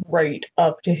march right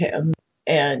up to him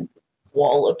and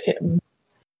wallop him.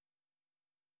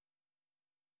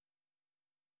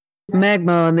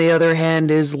 Magma, on the other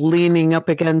hand, is leaning up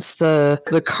against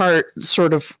the cart,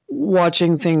 sort of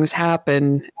watching things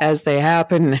happen as they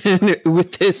happen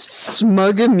with this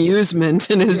smug amusement,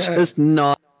 and is just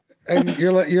not. And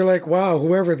you're like, wow,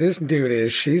 whoever this dude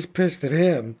is, she's pissed at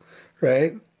him,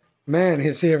 right? Man,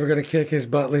 is he ever going to kick his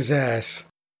butler's ass?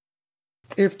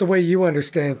 If the way you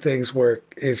understand things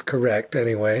work is correct,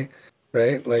 anyway.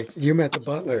 Right? Like, you met the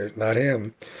butler, not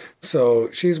him.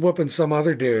 So she's whooping some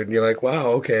other dude, and you're like, wow,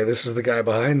 okay, this is the guy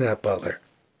behind that butler.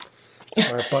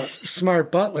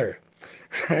 Smart butler,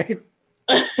 right?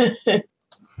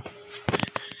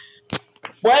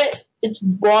 What is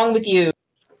wrong with you?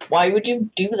 Why would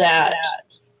you do that?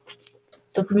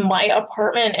 That's my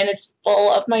apartment, and it's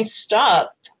full of my stuff.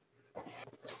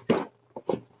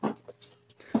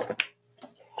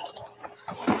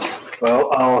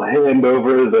 Well, I'll hand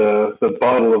over the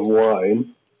bottle of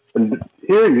wine, and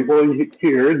here you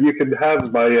can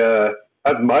have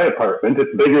my apartment.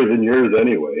 It's bigger than yours,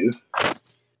 anyways.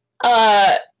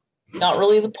 Not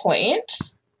really the point.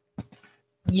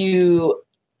 You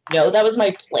know that was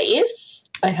my place.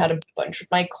 I had a bunch of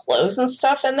my clothes and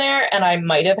stuff in there, and I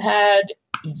might have had,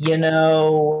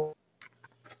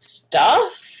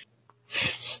 stuff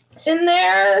in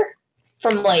there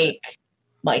from like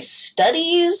my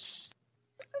studies.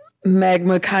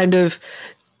 Magma kind of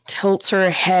tilts her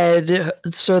head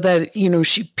so that,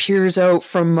 she peers out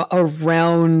from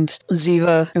around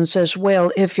Ziva and says,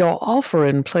 well, if you're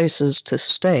offering places to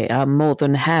stay, I'm more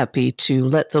than happy to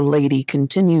let the lady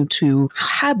continue to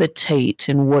habitate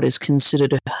in what is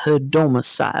considered her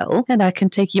domicile, and I can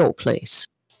take your place.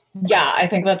 Yeah, I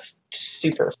think that's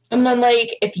super. And then,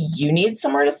 if you need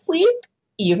somewhere to sleep,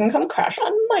 you can come crash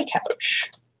on my couch.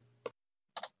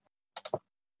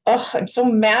 Ugh, I'm so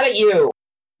mad at you.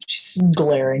 She's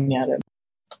glaring at him.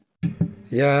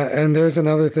 Yeah, and there's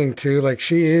another thing, too. Like,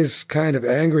 she is kind of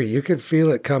angry. You could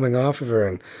feel it coming off of her.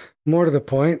 And more to the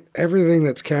point, everything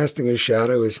that's casting a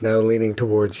shadow is now leaning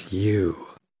towards you.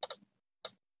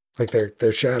 Like,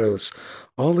 they're shadows.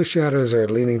 All the shadows are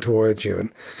leaning towards you.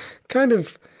 And kind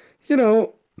of,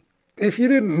 if you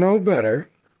didn't know better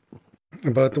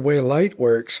about the way light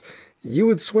works, you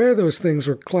would swear those things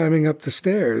were climbing up the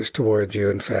stairs towards you,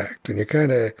 in fact. And you're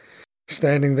kind of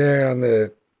standing there on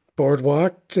the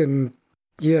boardwalk, and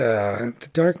yeah, the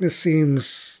darkness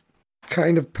seems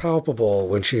kind of palpable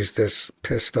when she's this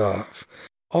pissed off.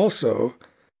 Also,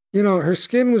 her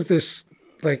skin was this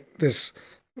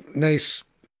nice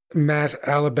matte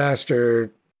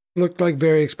alabaster, looked like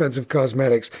very expensive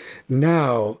cosmetics.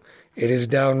 Now it is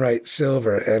downright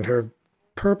silver, and her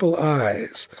purple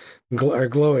eyes are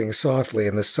glowing softly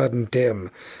in the sudden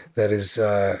dim that is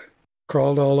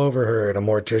crawled all over her in a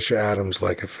Morticia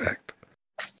Adams-like effect.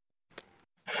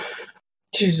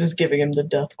 She's just giving him the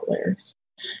death glare.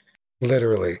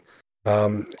 Literally.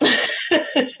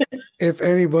 If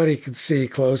anybody could see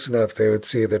close enough, they would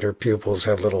see that her pupils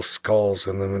have little skulls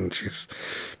in them, and she's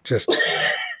just,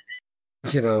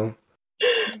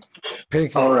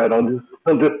 pink. All right,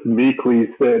 I'll just meekly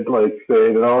say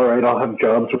that, all right, I'll have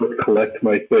jobs where I collect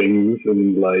my things,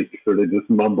 and sort of just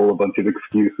mumble a bunch of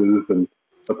excuses and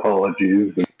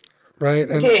apologies. Right,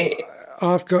 and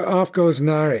off goes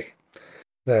Nari.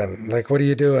 Then, what are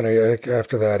you doing? Are you,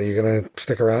 after that, are you going to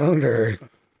stick around, or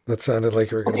that sounded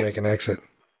like you were going to make an exit?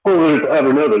 Well, I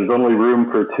don't know. There's only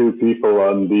room for 2 people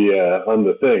on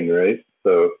the thing, right?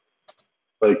 So,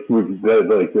 they're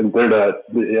not.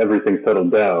 Everything's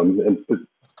settled down, and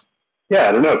yeah,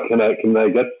 I don't know. Can I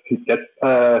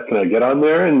get on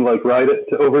there and ride it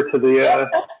over to the?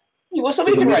 Well,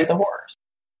 somebody can ride the horse.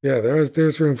 Yeah,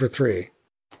 there's room for 3.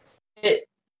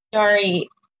 Nari,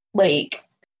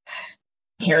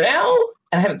 here now?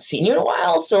 and I haven't seen you in a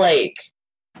while, so, like,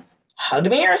 hug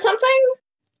me or something?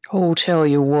 Oh, tell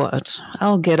you what,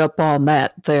 I'll get up on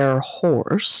that there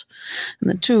horse, and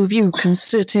the two of you can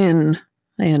sit in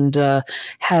and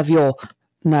have your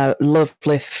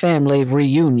lovely family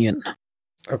reunion.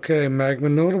 Okay, Magma,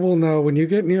 notable now, when you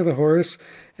get near the horse,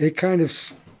 it kind of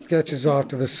sketches off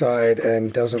to the side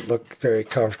and doesn't look very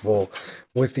comfortable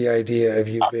with the idea of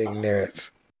you being near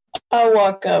it. I'll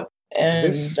walk up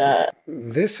and...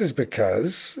 This is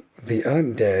because the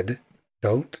undead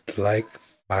don't like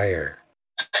fire.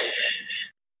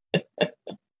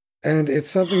 And it's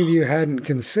something you hadn't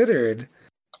considered,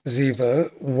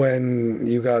 Ziva, when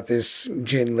you got this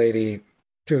Jinn lady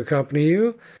to accompany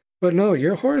you. But no,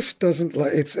 your horse doesn't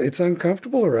like it's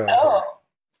uncomfortable around her. Oh,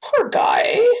 poor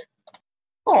guy.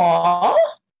 Aw,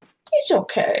 he's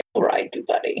okay. All right,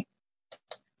 buddy.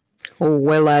 Oh,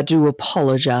 well, I do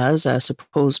apologize. I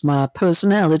suppose my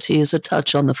personality is a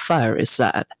touch on the fiery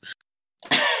side.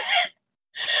 It's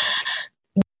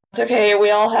okay.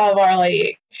 We all have our,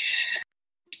 like,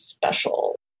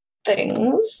 special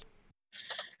things.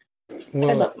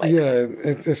 Well, yeah,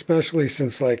 especially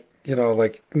since, like, you know,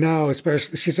 like now,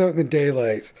 especially she's out in the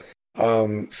daylight,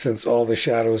 since all the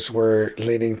shadows were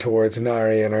leaning towards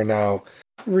Nari and are now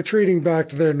retreating back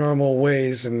to their normal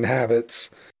ways and habits.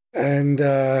 And,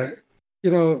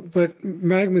 you know, but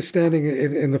Magma standing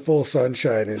in the full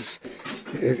sunshine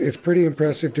it's pretty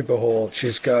impressive to behold.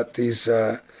 She's got these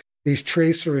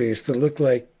traceries that look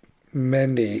like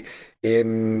Mendi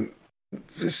in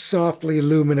softly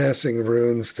luminescing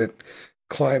runes that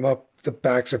climb up the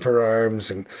backs of her arms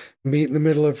and meet in the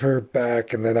middle of her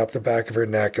back and then up the back of her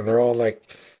neck. And they're all like,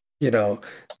 you know,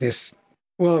 this,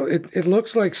 well, it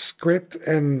looks like script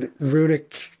and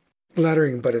runic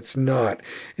lettering, but it's not.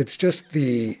 It's just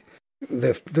the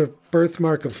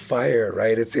birthmark of fire,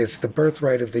 right? It's the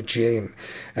birthright of the Jinn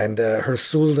and her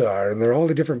Suldar, and they're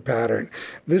all a different pattern.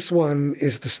 This one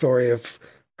is the story of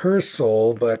her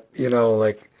soul, but, you know,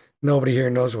 like, nobody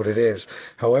here knows what it is.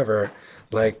 However,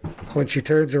 like, when she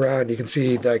turns around, you can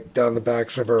see, like, down the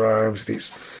backs of her arms,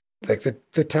 these, like,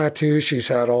 the tattoos she's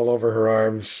had all over her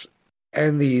arms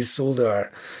and these Suldar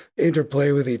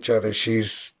interplay with each other.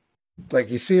 She's,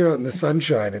 like, you see her out in the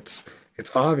sunshine, it's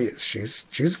obvious.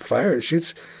 She's fire.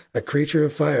 She's a creature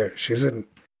of fire. She's an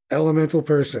elemental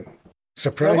person.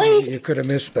 Surprising Really? you could have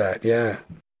missed that, yeah.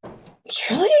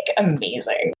 You're, like,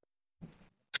 amazing.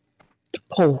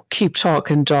 Oh, keep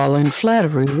talking, darling.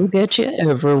 Flattery will get you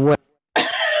everywhere.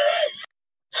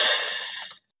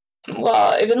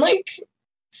 Well, I've been, like,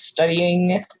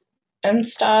 studying and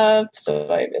stuff,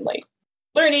 so I've been, like,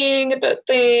 learning about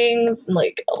things and,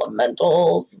 like,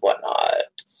 elementals, whatnot,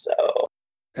 so...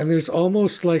 And there's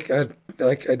almost like a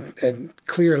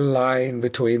clear line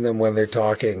between them when they're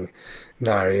talking,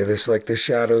 Nari. There's, like, the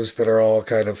shadows that are all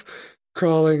kind of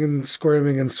crawling and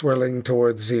squirming and swirling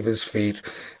towards Ziva's feet,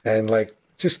 and, like,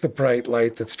 just the bright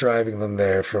light that's driving them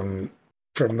there from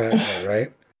Magma,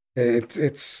 right?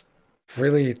 It's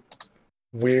really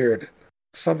weird.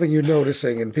 Something you're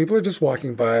noticing, and people are just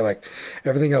walking by like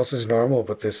everything else is normal,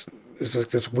 but this is like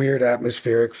this weird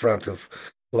atmospheric front of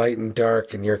light and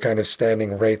dark, and you're kind of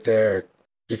standing right there.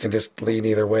 You can just lean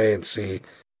either way and see,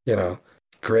 you know,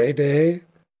 gray day,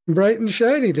 bright and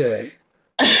shiny day.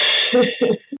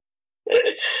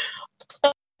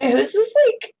 Who's this,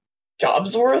 like,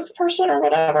 Jobsworth person or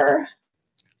whatever?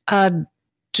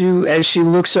 As she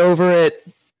looks over at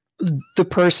the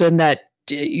person that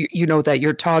you know that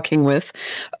you're talking with,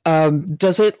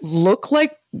 does it look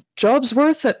like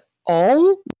Jobsworth at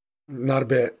all? Not a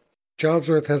bit.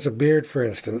 Jobsworth has a beard, for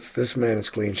instance. This man is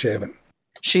clean shaven.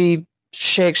 She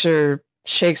shakes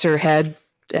her head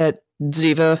at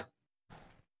Ziva.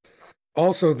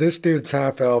 Also, this dude's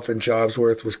half-elf and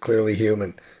Jobsworth was clearly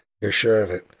human. You're sure of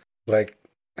it. Like,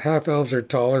 half-elves are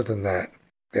taller than that.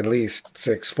 At least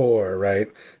 6'4", right?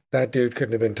 That dude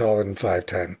couldn't have been taller than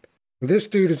 5'10". This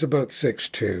dude is about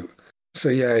 6'2". So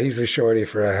yeah, he's a shorty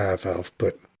for a half-elf,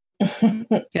 but...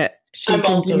 Yeah, she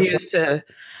continues to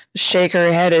shake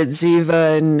her head at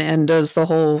Ziva and does the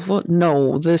whole,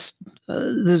 no, this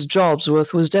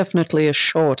Jobsworth was definitely a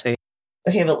shorty.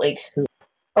 Okay, but, like, who?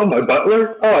 Oh, my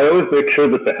butler? Oh, I always make sure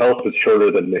that the elf is shorter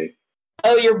than me.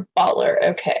 Oh, your butler.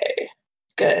 Okay.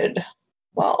 Good.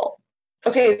 Well,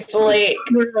 okay, so, like...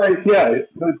 Yeah,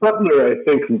 the butler, I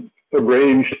think,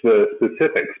 arranged the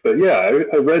specifics. But yeah,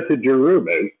 I rented your room.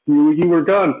 You were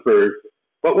gone for,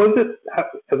 what was it?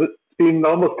 Has it been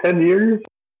almost 10 years?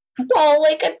 Well,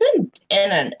 like, I've been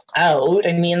in and out.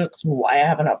 I mean, that's why I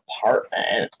have an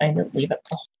apartment. I didn't leave it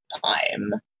the whole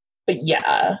time. But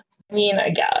yeah, I mean, I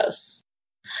guess.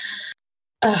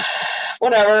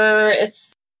 Whatever.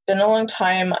 It's been a long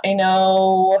time. I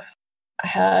know I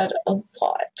had a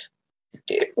lot to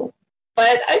do.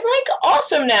 But I'm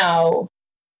awesome now.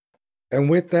 And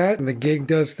with that, the gig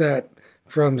does that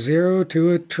from 0 to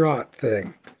a trot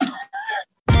thing.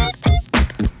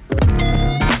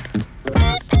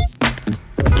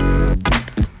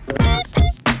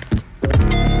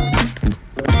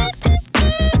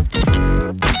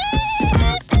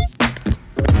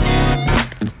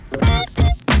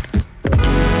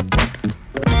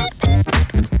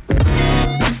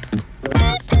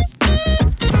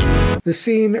 The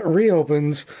scene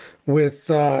reopens with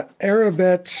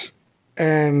Arabette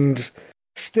and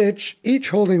Stitch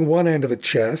each holding one end of a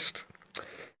chest,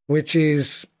 which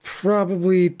is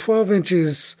probably 12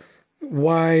 inches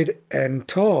wide and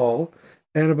tall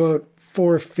and about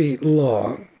 4 feet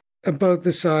long. About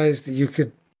the size that you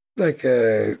could, like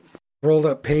a rolled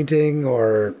up painting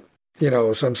or,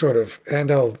 some sort of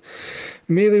handheld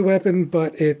melee weapon,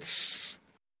 but it's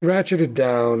ratcheted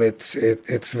down. It's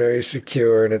very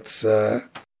secure, and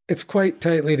it's quite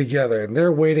tightly together. And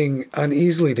they're waiting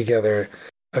uneasily together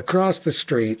across the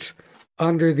street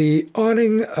under the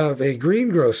awning of a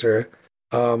greengrocer,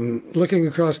 looking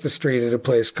across the street at a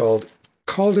place called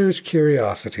Calder's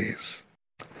Curiosities.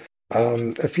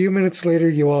 A few minutes later,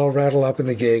 you all rattle up in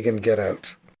the gig and get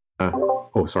out.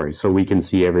 Sorry. So we can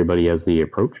see everybody as they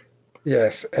approach?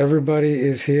 Yes, everybody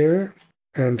is here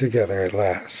and together at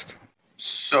last.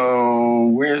 So,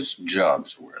 where's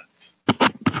Jobsworth?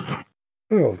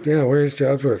 Oh, yeah, where's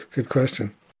Jobsworth? Good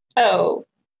question. Oh,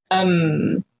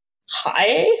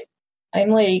 hi. I'm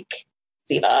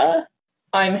Ziva.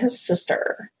 I'm his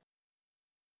sister.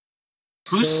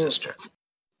 Whose sister?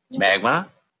 Magma?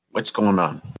 What's going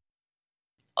on?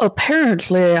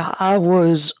 Apparently, I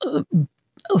was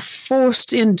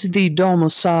forced into the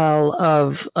domicile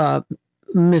of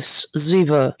Miss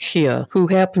Ziva here, who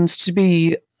happens to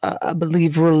be, I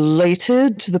believe,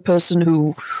 related to the person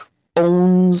who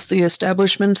owns the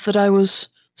establishment that I was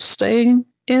staying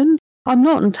in. I'm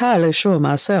not entirely sure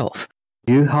myself.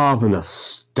 You have an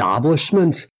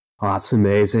establishment? Oh, that's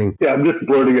amazing. Yeah, I'm just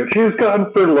blurting it. She's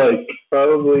gone for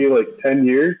probably 10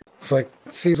 years.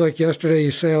 Seems like yesterday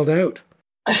you sailed out.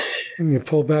 And you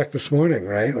pulled back this morning,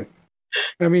 right?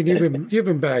 You've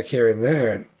been back here and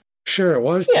there. And sure, it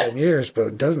was 10 years, but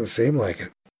it doesn't seem like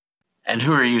it. And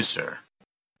who are you, sir?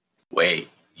 Wait,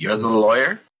 you're the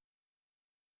lawyer?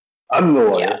 I'm the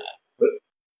lawyer. Yeah.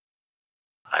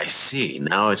 I see.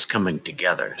 Now it's coming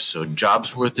together. So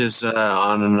Jobsworth is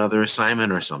on another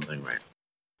assignment or something, right?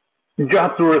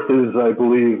 Jobsworth is, I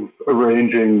believe,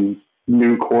 arranging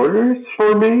new quarters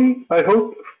for me, I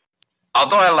hope.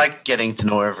 Although I like getting to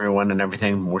know everyone and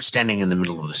everything, we're standing in the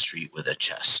middle of the street with a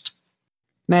chest.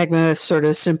 Magma sort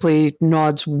of simply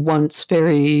nods once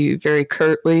very, very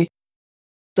curtly.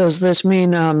 Does this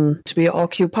mean to be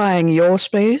occupying your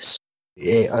space?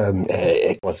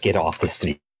 Let's get off the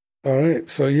street. All right,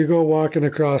 so you go walking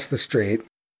across the street.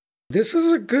 This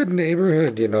is a good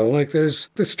neighborhood, there's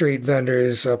the street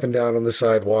vendors up and down on the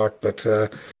sidewalk, but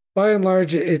by and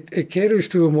large, it caters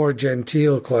to a more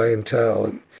genteel clientele.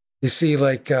 And you see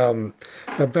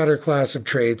a better class of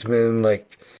tradesmen,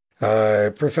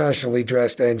 professionally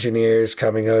dressed engineers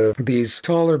coming out of these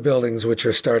taller buildings, which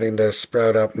are starting to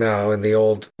sprout up now on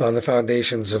the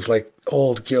foundations of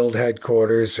old guild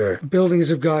headquarters, or buildings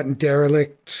have gotten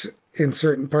derelict in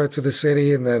certain parts of the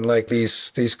city, and then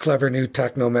these clever new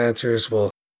technomancers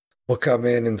will come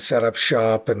in and set up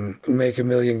shop and make 1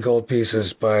 million gold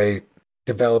pieces by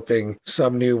developing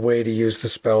some new way to use the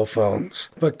spell phones.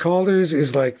 But Calder's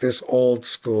is this old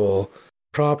school,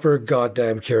 proper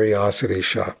goddamn curiosity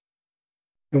shop.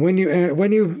 And when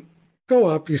you go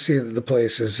up, you see that the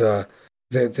place is the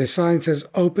sign says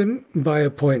 "Open by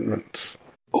appointment."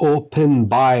 Open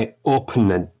by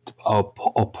appointment.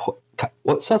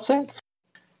 What's that say?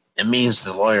 It means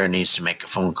the lawyer needs to make a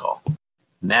phone call.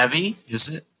 Navi, is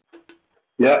it?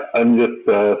 Yeah, I'm just,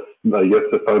 I guess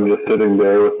if I'm just sitting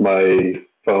there with my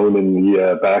phone in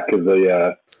the back of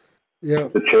the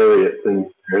chariot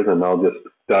thing, then I'll just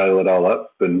dial it all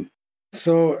up. And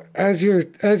so as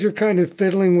you're kind of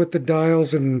fiddling with the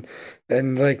dials and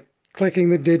clicking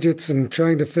the digits and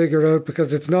trying to figure out,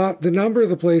 because it's not, the number of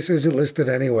the place isn't listed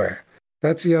anywhere.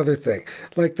 That's the other thing.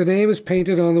 The name is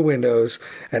painted on the windows,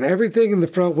 and everything in the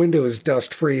front window is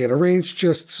dust-free and arranged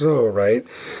just so, right?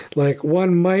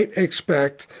 One might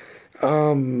expect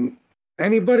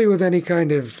anybody with any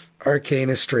kind of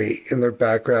arcanistry in their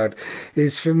background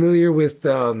is familiar with,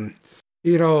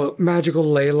 magical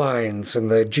ley lines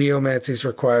and the geomancies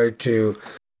required to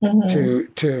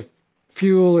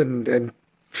fuel and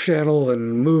channel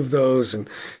and move those. And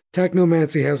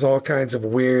technomancy has all kinds of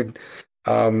weird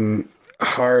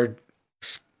hard,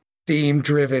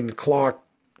 steam-driven,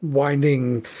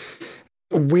 clock-winding,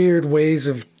 weird ways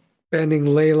of bending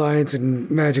ley lines and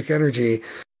magic energy.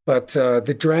 But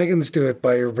the dragons do it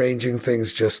by arranging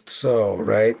things just so,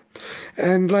 right?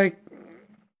 And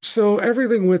so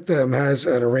everything with them has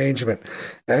an arrangement.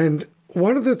 And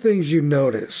one of the things you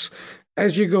notice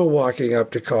as you go walking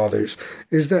up to Calder's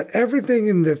is that everything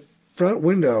in the front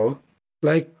window,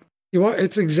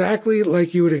 it's exactly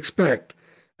like you would expect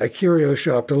a curio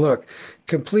shop to look,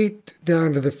 complete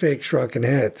down to the fake shrunken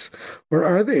heads. Or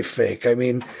are they fake? I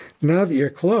mean, now that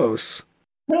you're close,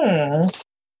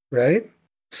 right?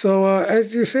 So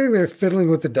as you're sitting there fiddling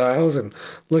with the dials and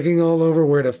looking all over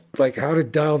where to, how to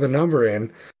dial the number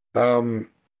in,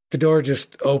 the door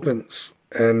just opens.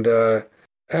 And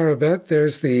Arabet,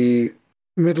 there's the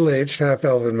middle-aged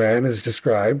half-elven man as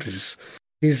described.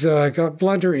 He's got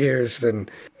blunter ears than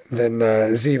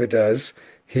Ziva does.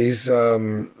 He's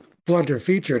blunter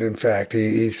featured, in fact.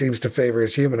 He seems to favor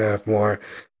his human half more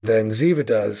than Ziva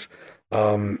does.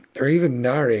 Or even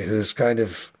Nari, who's kind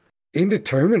of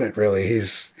indeterminate, really.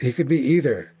 He could be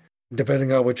either,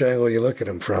 depending on which angle you look at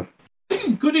him from.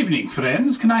 Good evening,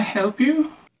 friends. Can I help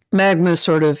you? Magma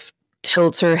sort of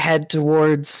tilts her head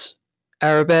towards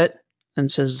Arabet and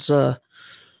says,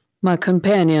 my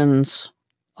companions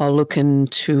are looking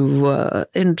to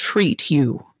entreat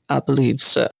you, I believe,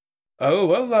 sir. Oh,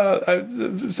 well,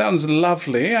 sounds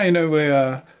lovely. I know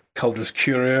we're Calder's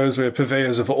Curios. We're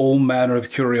purveyors of all manner of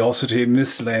curiosity and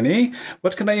miscellany.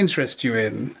 What can I interest you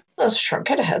in? Those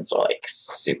shrunken heads are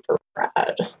super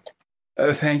rad.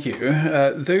 Thank you.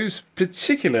 Those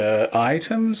particular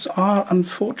items are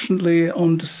unfortunately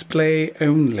on display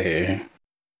only.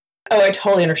 Oh, I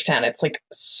totally understand. It's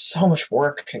so much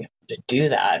work to do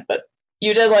that, but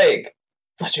you did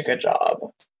such a good job.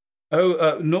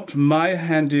 Oh, not my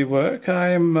handiwork. I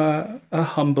am a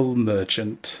humble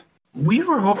merchant. We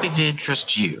were hoping to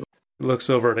interest you. Looks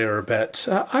over at Arabet.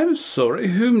 I'm sorry,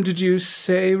 whom did you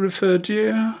say referred to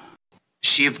you?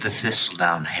 She of the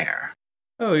thistledown hair.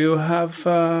 Oh, you have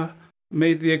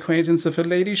made the acquaintance of her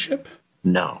ladyship?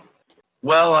 No.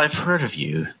 Well, I've heard of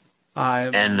you.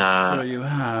 I'm sure you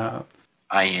have.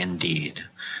 I indeed.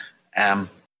 Well,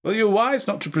 you're wise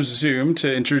not to presume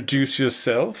to introduce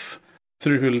yourself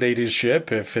through her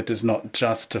ladyship if it is not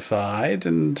justified,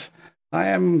 and I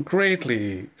am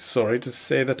greatly sorry to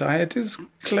say that it is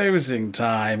closing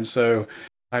time, so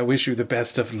I wish you the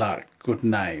best of luck. Good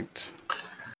night.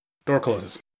 Door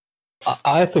closes.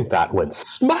 I think that went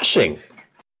smashing.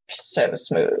 So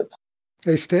smooth.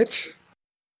 Hey, Stitch?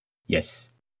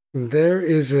 Yes. There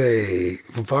is a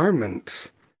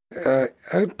varmint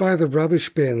out by the rubbish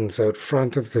bins out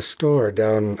front of the store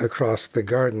down across the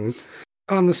garden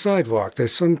on the sidewalk.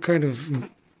 There's some kind of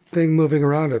thing moving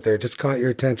around out there. Just caught your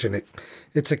attention.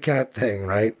 It's a cat thing,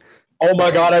 right? Oh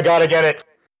my god, I gotta get it.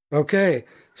 Okay,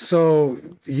 so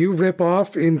you rip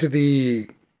off into the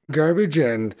garbage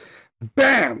and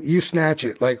bam, you snatch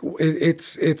it.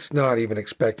 It's not even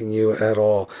expecting you at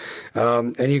all.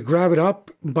 And you grab it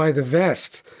up by the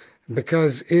vest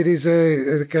because it is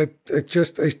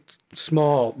just a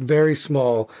small, very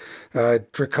small,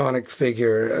 draconic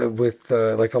figure with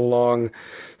a long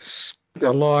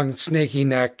snaky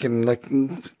neck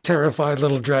and terrified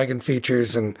little dragon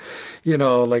features, and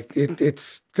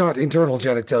it's got internal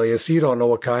genitalia, so you don't know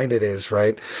what kind it is,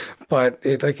 right? But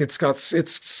it's got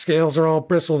its scales are all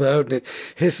bristled out, and it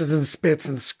hisses and spits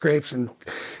and scrapes and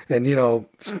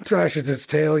thrashes its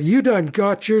tail. You done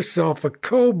got yourself a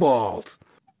kobold.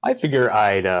 I figure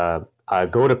I'd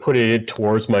go to put it in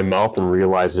towards my mouth and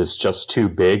realize it's just too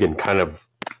big and kind of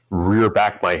rear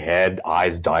back my head,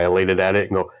 eyes dilated at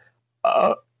it, and go,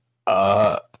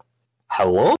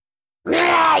 hello?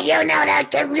 Yeah, you know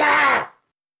that.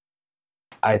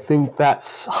 I think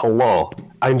that's hello.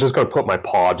 I'm just going to put my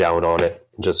paw down on it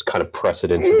and just kind of press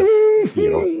it into the,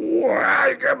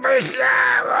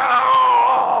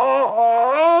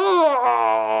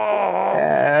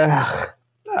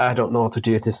 I don't know what to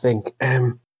do with this thing.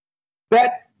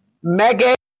 But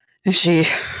Megan. She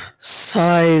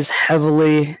sighs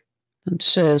heavily and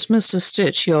says, Mr.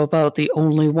 Stitch, you're about the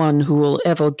only one who will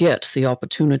ever get the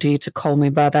opportunity to call me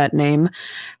by that name.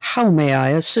 How may I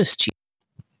assist you?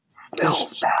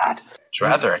 Smells bad. It's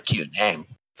rather a cute name.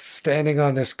 Standing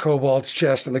on this kobold's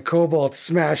chest, and the kobold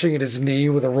smashing at his knee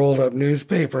with a rolled up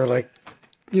newspaper,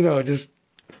 just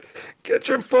get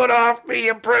your foot off me,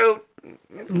 you brute.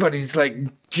 But he's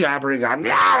jabbering on.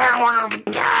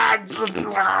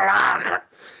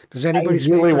 Does anybody I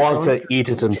really want to eat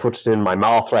it and put it in my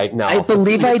mouth right now. I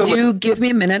believe I do. Give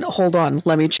me a minute. Hold on.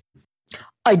 Let me check.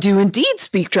 I do indeed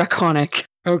speak Draconic.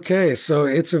 Okay, so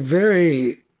it's a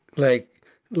very, like,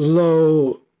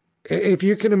 low, if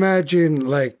you can imagine,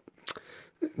 like,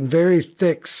 very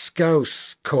thick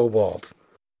scouse cobalt,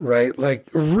 right? Like,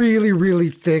 really, really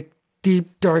thick,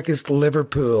 deep, darkest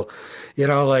Liverpool,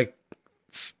 like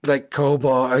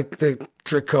cobalt, like the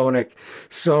draconic.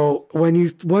 So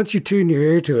once you tune your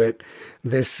ear to it,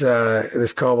 this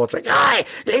cobalt's like, "Hey,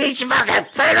 you fucking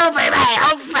fight over me!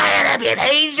 I'll fire them, you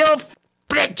hazel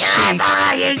prick!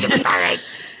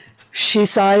 She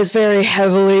sighs very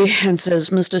heavily and says,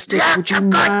 Mr. Stick, would you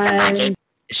mind?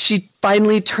 She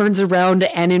finally turns around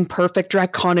and in perfect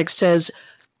draconic says,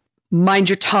 mind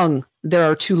your tongue. There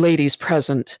are 2 ladies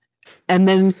present. And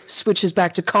then switches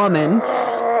back to common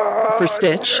for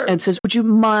Stitch and says, would you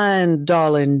mind,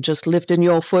 darling, just lifting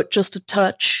your foot just a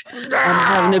touch? I'm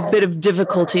having a bit of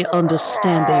difficulty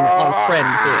understanding our friend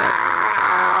here.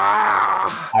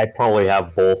 I probably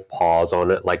have both paws on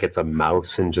it like it's a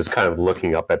mouse and just kind of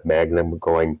looking up at Magnum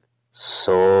going,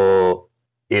 so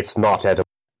it's not edible.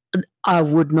 I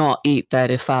would not eat that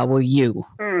if I were you.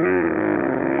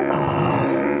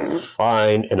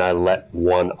 Fine, and I let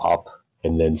one up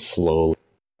and then slowly.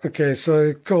 Okay, so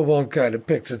the cobalt kind of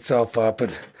picks itself up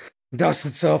and dusts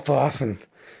itself off and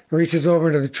reaches over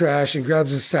into the trash and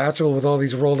grabs his satchel with all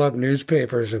these rolled up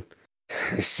newspapers and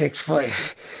 6 foot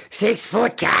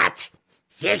cat.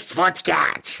 6 foot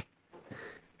cat.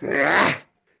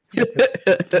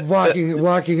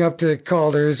 walking up to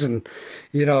Calder's and,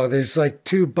 there's like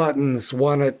 2 buttons,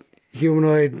 one at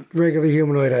regular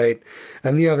humanoid height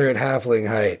and the other at halfling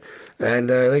height.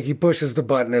 And he pushes the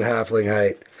button at halfling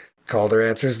height. Calder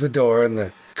answers the door and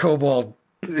the kobold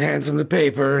hands him the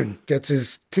paper and gets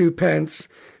his 2 pence,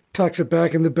 tucks it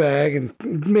back in the bag and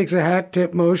makes a hat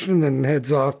tip motion and then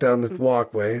heads off down the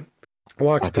walkway.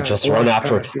 I could just run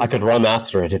after it. I could run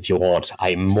after it if you want.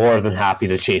 I'm more than happy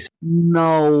to chase it.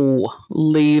 No,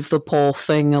 leave the poor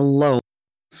thing alone.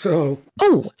 So...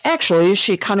 Oh, actually,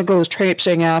 she kind of goes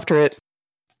traipsing after it.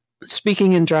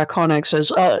 Speaking in Draconic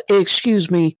says,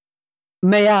 excuse me,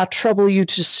 may I trouble you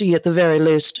to see at the very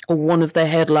least one of the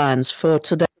headlines for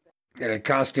today? It'll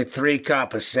cost you 3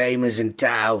 copper, same as in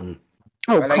town.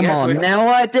 Oh, come on, now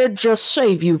I did just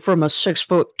save you from a 6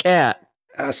 foot cat.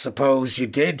 I suppose you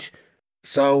did.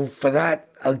 So for that,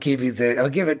 I'll give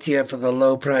it to you for the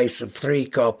low price of 3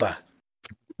 copper.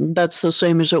 That's the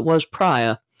same as it was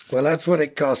prior. Well, that's what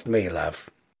it cost me,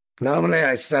 love. Normally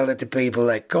I sell it to people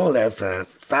like Calder for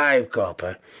 5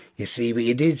 copper. You see, but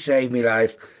you did save me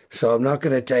life, so I'm not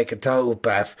going to take a total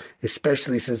bath,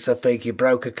 especially since I think you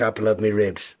broke a couple of me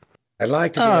ribs. I'd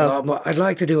like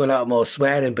to do a lot more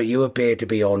swearing, but you appear to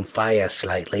be on fire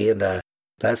slightly, and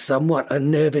that's somewhat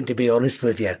unnerving, to be honest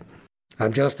with you.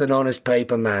 I'm just an honest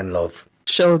paper man, love.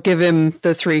 She'll give him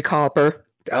the 3 copper.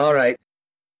 All right.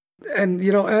 And,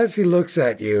 as he looks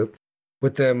at you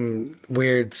with them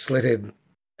weird slitted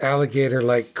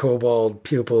alligator-like cobalt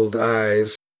pupilled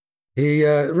eyes, he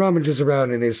rummages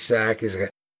around in his sack. He's like,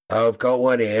 oh, I've got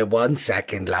one here. 1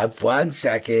 second, love. 1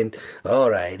 second. All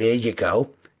right, here you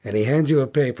go. And he hands you a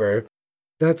paper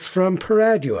that's from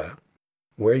Paradua,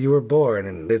 where you were born,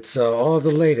 and it's all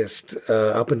the latest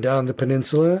up and down the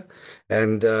peninsula,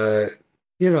 and,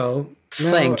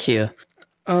 Thank you.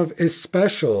 Of a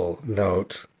special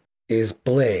note is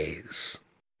Blaze,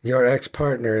 your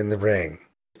ex-partner in the ring,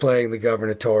 playing the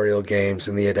gubernatorial games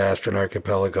in the Adastran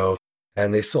Archipelago,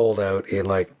 and they sold out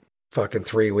in, fucking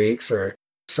 3 weeks, or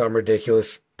some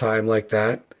ridiculous time like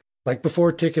that.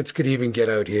 Before tickets could even get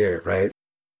out here, right?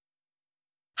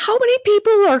 How many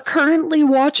people are currently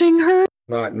watching her?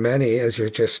 Not many, as you're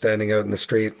just standing out in the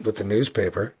street with the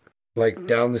newspaper,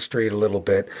 down the street a little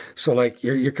bit. So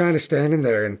you're kind of standing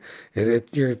there, and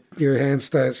your hands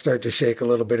start to shake a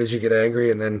little bit as you get angry,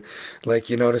 and then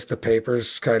you notice the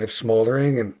paper's kind of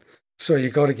smoldering, and so you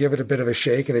go to give it a bit of a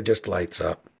shake, and it just lights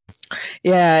up.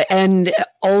 Yeah, and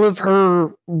all of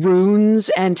her runes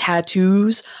and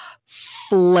tattoos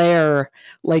flare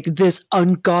like this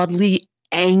ungodly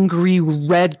angry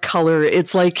red color.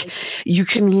 It's like you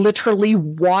can literally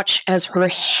watch as her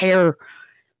hair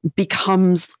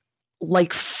becomes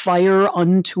like fire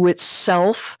unto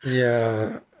itself.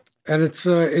 Yeah, and it's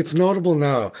notable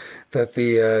now that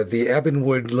the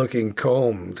ebonwood looking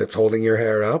comb that's holding your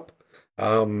hair up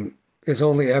is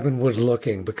only ebonwood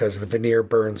looking because the veneer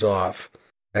burns off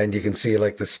and you can see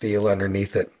the steel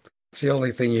underneath it. It's the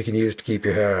only thing you can use to keep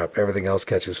your hair up. Everything else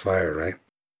catches fire, right?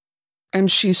 And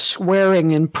she's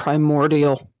swearing in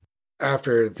primordial.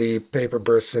 After the paper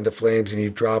bursts into flames and you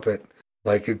drop it,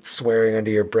 it's swearing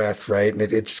under your breath, right? And it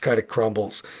just kind of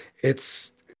crumbles.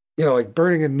 It's,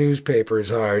 burning a newspaper is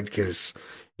hard because,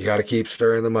 You got to keep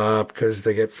stirring them up because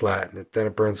they get flat, and then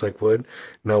it burns like wood.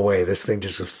 No way, this thing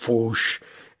just goes whoosh.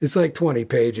 It's like 20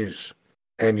 pages,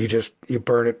 and you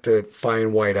burn it to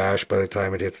fine white ash by the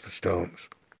time it hits the stones.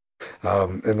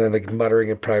 And then the muttering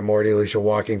and primordial as you're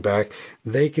walking back,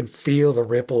 they can feel the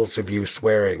ripples of you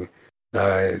swearing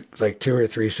like 2 or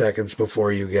 3 seconds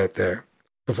before you get there,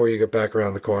 before you get back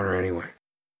around the corner anyway.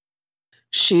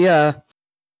 She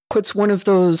puts one of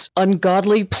those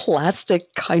ungodly plastic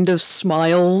kind of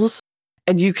smiles,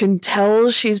 and you can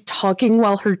tell she's talking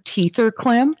while her teeth are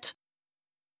clamped.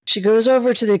 She goes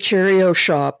over to the curio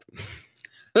shop,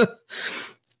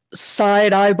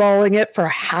 side eyeballing it for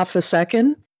half a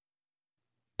second,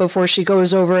 before she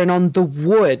goes over and on the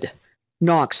wood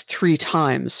knocks 3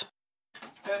 times.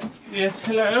 Yes,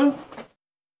 hello?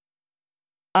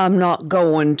 I'm not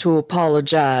going to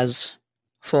apologize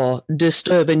for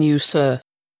disturbing you, sir.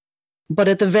 But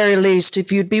at the very least,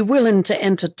 if you'd be willing to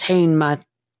entertain my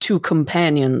 2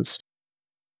 companions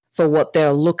for what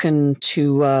they're looking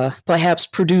to perhaps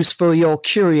produce for your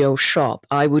curio shop,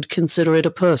 I would consider it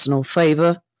a personal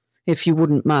favor, if you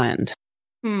wouldn't mind.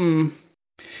 Am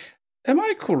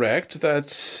I correct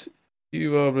that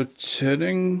you are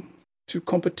returning to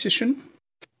competition?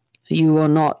 You are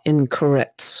not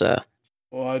incorrect, sir.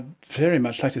 Well, I'd very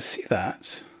much like to see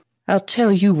that. I'll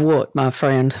tell you what, my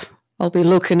friend. I'll be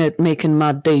looking at making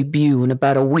my debut in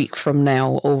about a week from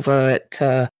now over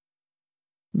at,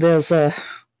 there's a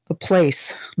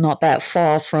place not that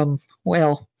far from,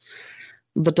 well,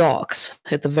 the docks,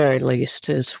 at the very least,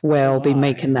 is where I'll be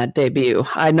making that debut.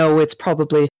 I know it's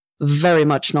probably very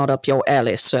much not up your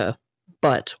alley, sir,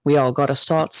 but we all gotta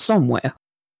start somewhere.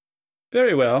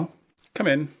 Very well. Come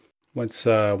in. Once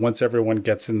everyone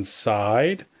gets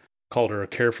inside, Calder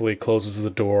carefully closes the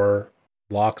door,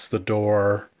 locks the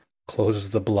door, closes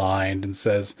the blind, and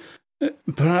says,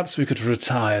 perhaps we could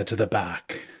retire to the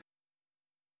back.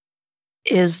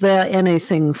 Is there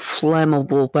anything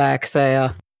flammable back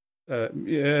there?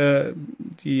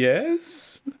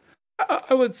 Yes?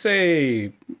 I would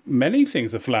say many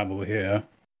things are flammable here.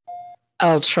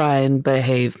 I'll try and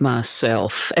behave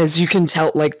myself. As you can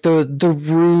tell, like, the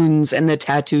runes and the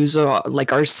tattoos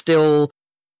are still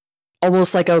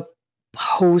almost like a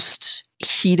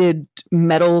post-heated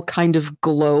metal kind of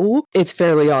glow. It's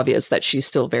fairly obvious that she's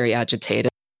still very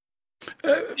agitated.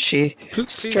 She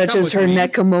stretches her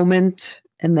neck a moment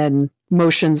and then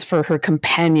motions for her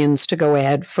companions to go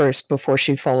ahead first before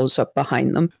she follows up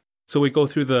behind them. So we go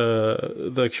through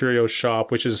the curio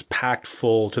shop, which is packed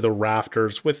full to the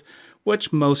rafters with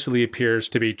which mostly appears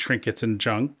to be trinkets and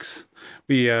junks.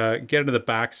 We get into the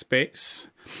back space,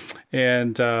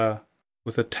 and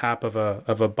with a tap of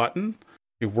a button,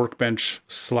 a workbench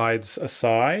slides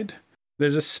aside.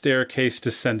 There's a staircase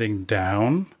descending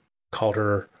down.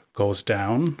 Calder goes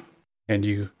down, and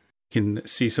you can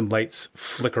see some lights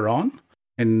flicker on.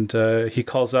 And he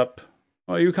calls up,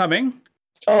 "Are you coming?"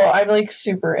 Oh, I'm like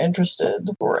super interested.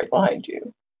 We're right behind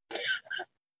you.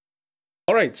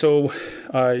 All right, so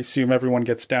I assume everyone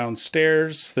gets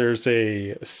downstairs. There's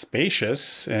a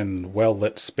spacious and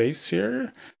well-lit space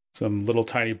here. Some little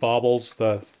tiny baubles,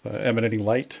 the emanating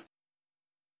light.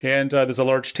 And there's a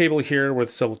large table here with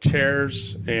several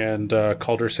chairs, and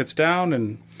Calder sits down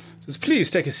and says, "Please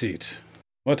take a seat.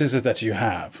 What is it that you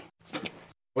have?"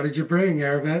 What did you bring,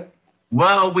 Arabet?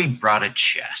 Well, we brought a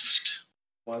chest.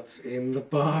 What's in the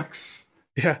box?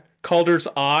 Yeah, Calder's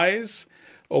eyes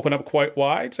open up quite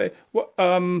wide. Say,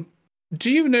 do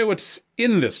you know what's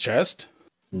in this chest?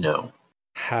 No.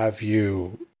 Have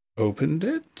you opened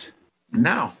it?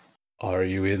 No. Are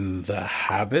you in the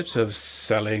habit of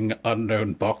selling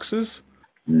unknown boxes?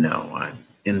 No, I'm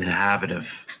in the habit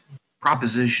of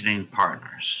propositioning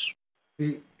partners.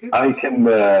 I can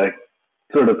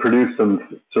sort of produce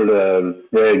some sort of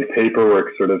vague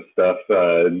paperwork sort of stuff.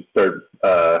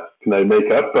 Can I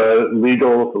make up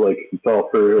legal, like it's all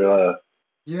for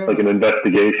like an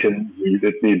investigation?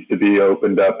 It needs to be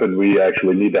opened up, and we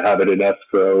actually need to have it in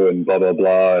escrow and blah blah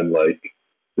blah, and like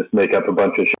just make up a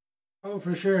bunch of shit. Oh,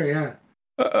 for sure, yeah.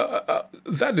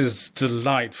 That is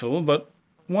delightful, but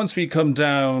once we come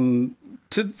down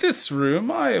to this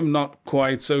room, I am not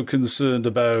quite so concerned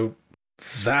about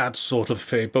that sort of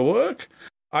paperwork.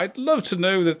 I'd love to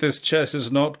know that this chest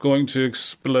is not going to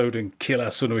explode and kill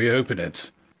us when we open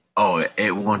it. Oh,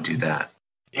 it won't do that.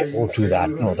 It won't do that.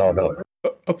 No.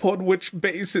 Upon which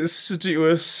basis do you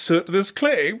assert this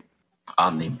claim?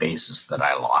 On the basis that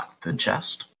I locked the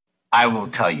chest. I will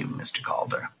tell you, Mr.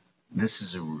 Calder, this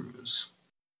is a ruse.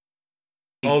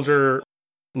 Calder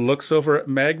looks over at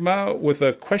Magma with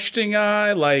a questioning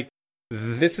eye, like,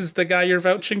 this is the guy you're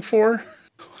vouching for?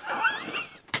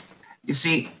 You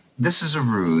see, This is a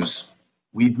ruse.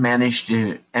 We've managed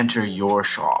to enter your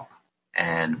shop,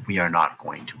 and we are not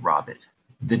going to rob it.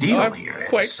 The deal here is... I'm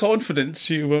quite confident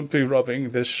you won't be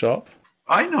robbing this shop.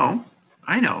 I know,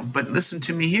 but listen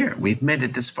to me here. We've made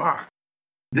it this far.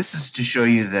 This is to show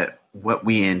you that what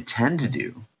we intend to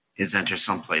do is enter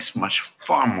someplace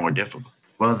far more difficult.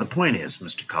 Well, the point is,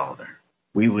 Mr. Calder,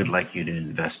 we would like you to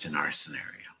invest in our scenario.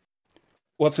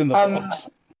 What's in the box?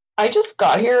 I just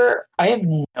got here. I have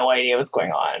no idea what's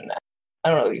going on. I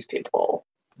don't know these people.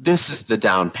 This is the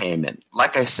down payment.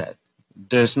 Like I said,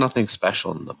 there's nothing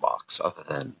special in the box other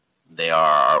than they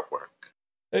are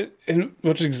artwork. And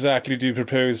what exactly do you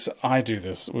propose I do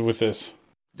with this?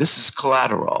 This is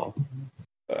collateral.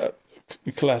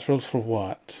 Collateral for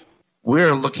what?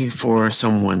 We're looking for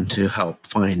someone to help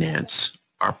finance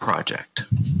our project.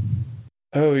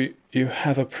 Oh, you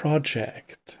have a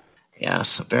project?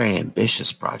 Yes, a very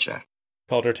ambitious project.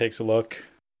 Calder takes a look.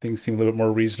 Things seem a little bit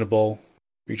more reasonable.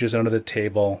 Reaches under the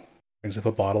table. Brings up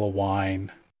a bottle of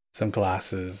wine. Some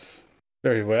glasses.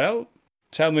 Very well.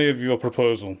 Tell me of your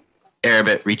proposal.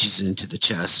 Arabet reaches into the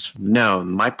chest. No,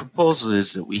 my proposal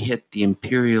is that we hit the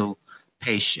Imperial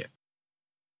pay ship.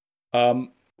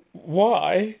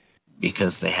 Why?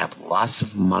 Because they have lots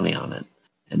of money on it.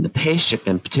 And the pay ship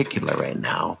in particular right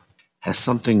now has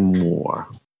something more.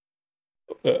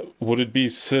 Would it be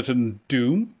certain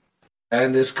doom?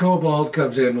 And this kobold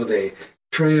comes in with a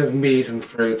tray of meat and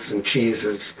fruits and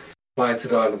cheeses, slides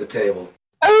it onto the table.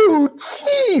 Oh,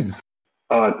 jeez!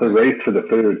 Oh, it's a race for the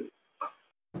food.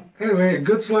 Anyway, a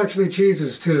good selection of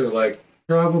cheeses, too. Like,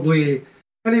 probably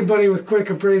anybody with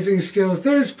quick appraising skills,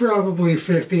 there's probably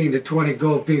 15 to 20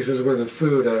 gold pieces worth of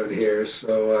food out here.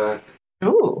 So,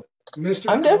 Ooh, Mr.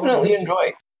 I'm definitely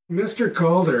enjoying. Mr.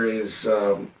 Calder is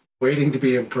waiting to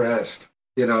be impressed,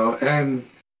 you know. And,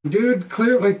 dude,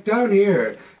 clear, like, down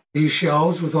here, these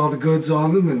shelves with all the goods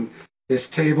on them and this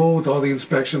table with all the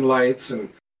inspection lights and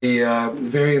the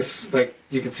various, like,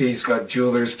 you can see he's got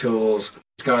jeweler's tools.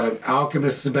 He's got an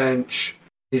alchemist's bench.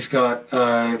 He's got,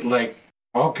 like,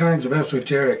 all kinds of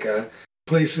esoterica.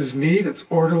 Place is neat. It's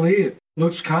orderly. It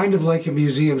looks kind of like a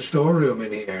museum storeroom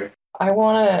in here. I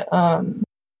want to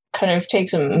kind of take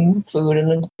some food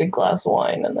and a big glass of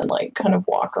wine and then, like, kind of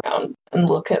walk around and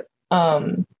look at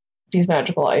these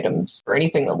magical items or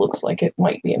anything that looks like it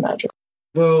might be a magical.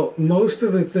 Well, most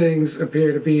of the things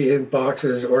appear to be in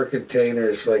boxes or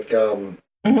containers, like,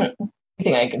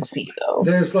 Anything I can see, though.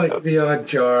 There's, like, the odd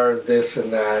jar of this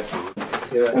and that.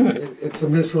 Yeah, it's a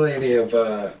miscellany of,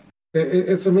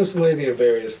 it's a miscellany of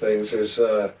various things. There's,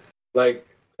 like,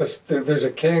 there's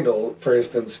a candle, for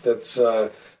instance, that's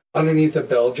underneath a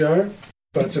bell jar,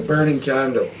 but it's a burning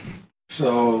candle.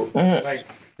 So, like,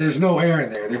 there's no air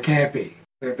in there. There can't be.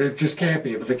 There just can't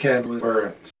be, but the candle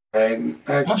burns. Right?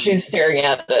 Well, she's staring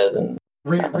at it and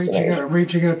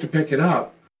reaching out to pick it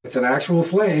up. It's an actual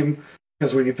flame,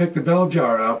 because when you pick the bell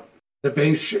jar up, the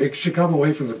base, it should come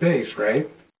away from the base, right?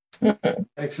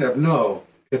 Except no,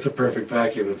 it's a perfect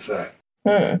vacuum inside.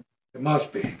 It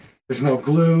must be. There's no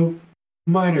glue.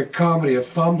 Minor comedy of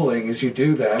fumbling as you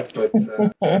do that, but,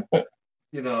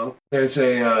 you know, there's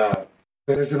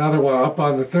another one up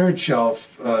on the third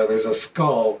shelf. There's a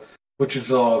skull, which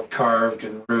is all carved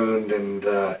and runed,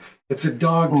 and it's a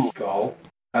dog skull.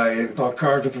 It's all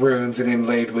carved with runes and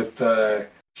inlaid with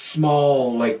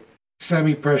small, like,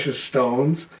 semi-precious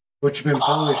stones, which have been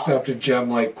polished up to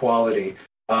gem-like quality.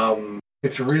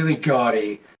 It's really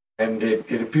gaudy, and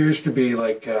it appears to be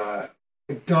like a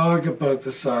dog about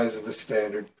the size of a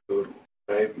standard poodle,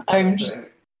 right?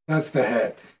 That's the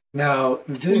head. Now,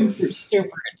 this super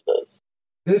into this.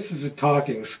 This is a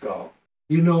talking skull.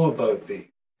 You know about these.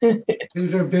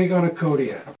 These are big on a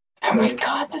Kodiak. Oh my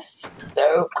god, this is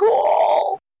so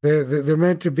cool. They're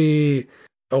meant to be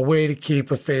a way to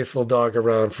keep a faithful dog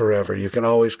around forever. You can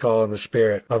always call on the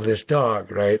spirit of this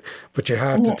dog, right? But you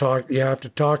have to talk. You have to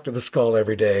talk to the skull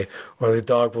every day, or the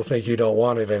dog will think you don't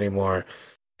want it anymore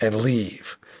and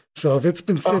leave. So if it's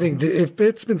been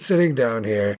sitting down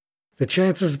here, the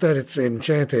chances that it's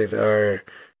enchanted are,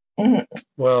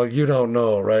 well, you don't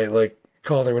know, right? Like,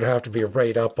 Calder would have to be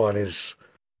right up on his,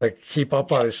 like, keep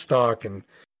up on his stock, and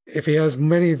if he has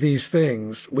many of these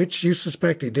things, which you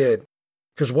suspect he did.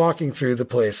 Because walking through the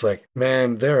place, like,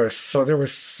 man, there were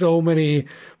so many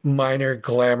minor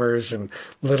glamours and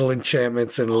little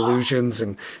enchantments and illusions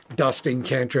and dusting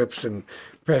cantrips and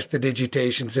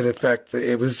prestidigitations in effect.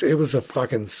 It was a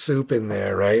fucking soup in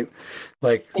there, right?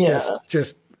 Like,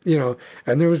 just you know.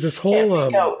 And there was this whole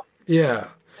and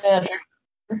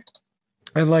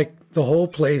like the whole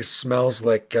place smells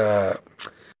like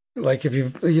if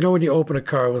you know when you open a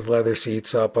car with leather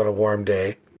seats up on a warm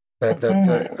day.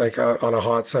 Like on a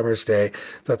hot summer's day,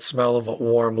 that smell of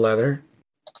warm leather,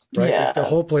 right? Yeah. The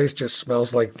whole place just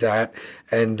smells like that,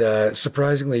 and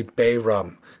surprisingly, bay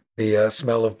rum, the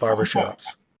smell of barbershops,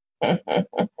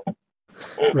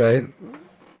 right?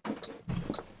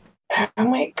 Oh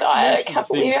my god, I can't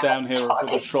believe things down here are for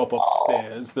the shop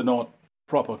upstairs. They're not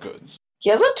proper goods.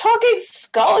 He has a talking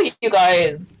skull, you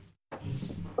guys.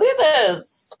 Look at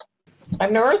this.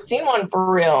 I've never seen one for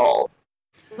real.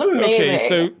 It's amazing. Okay,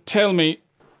 so tell me,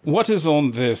 what is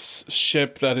on this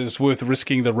ship that is worth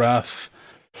risking the wrath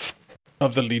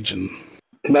of the Legion?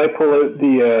 Can I pull out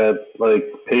the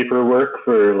paperwork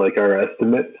for our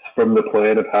estimates from the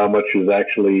plan of how much is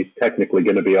actually technically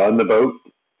going to be on the boat?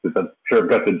 Because I'm sure I've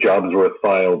got the jobs worth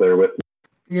file there with me.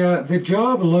 Yeah, the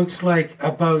job looks like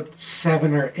about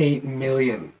 7 or 8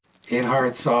 million in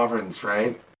hard sovereigns,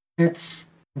 right? It's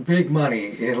big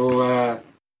money. It'll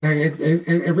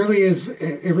it really is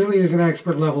an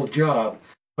expert level job,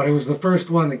 but it was the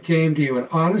first one that came to you, and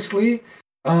honestly,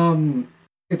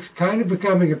 it's kind of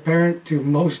becoming apparent to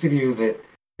most of you that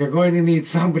you're going to need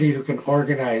somebody who can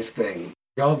organize things.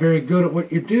 You're all very good at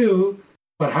what you do,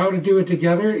 but how to do it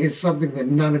together is something that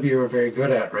none of you are very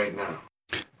good at right now.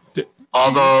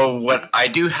 Although what I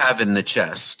do have in the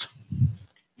chest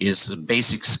is a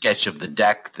basic sketch of the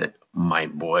deck that my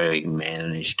boy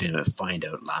managed to find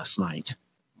out last night.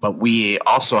 But we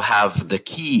also have the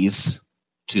keys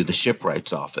to the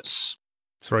shipwright's office.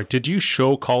 Sorry, did you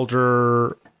show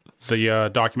Calder the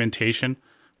documentation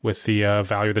with the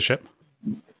value of the ship?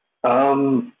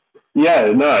 Yeah,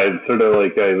 no, I sort of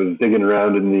I was digging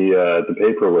around in the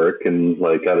paperwork, and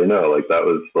I don't know, that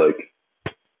was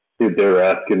they were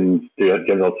asking the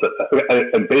general. I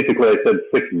said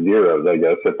 6 zeros, I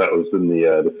guess, if that was in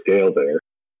the scale there.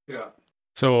 Yeah.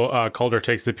 So Calder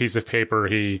takes the piece of paper.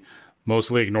 He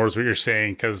mostly ignores what you're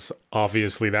saying because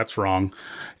obviously that's wrong.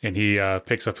 And he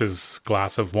picks up his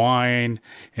glass of wine.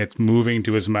 It's moving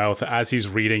to his mouth as he's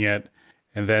reading it.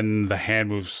 And then the hand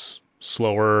moves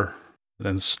slower,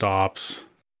 then stops.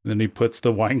 And then he puts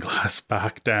the wine glass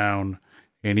back down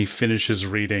and he finishes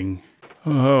reading.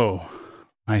 Oh,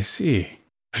 I see.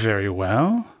 Very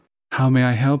well. How may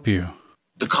I help you?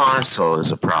 The console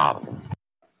is a problem.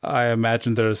 I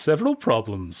imagine there are several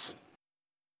problems.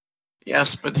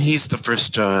 Yes, but he's the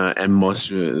first and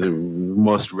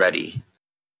most ready.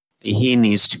 He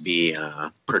needs to be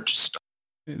purchased.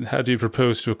 How do you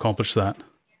propose to accomplish that?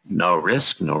 No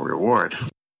risk, no reward.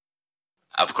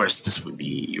 Of course, this would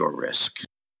be your risk.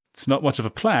 It's not much of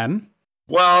a plan.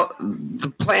 Well,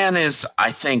 the plan is,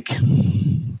 I think,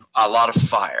 a lot of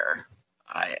fire.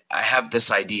 I have this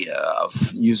idea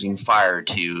of using fire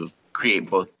to create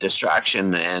both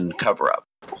distraction and cover-up.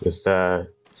 Just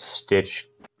Stitch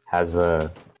has a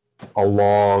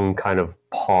long kind of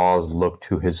paused look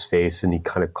to his face, and he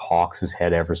kind of cocks his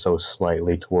head ever so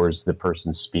slightly towards the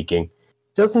person speaking.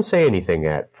 Doesn't say anything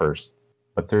at first,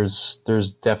 but there's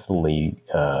definitely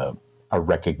a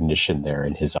recognition there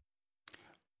in his eyes.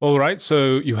 All right,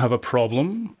 so you have a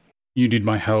problem. You need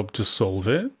my help to solve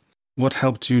it. What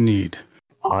help do you need?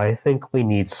 I think we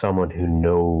need someone who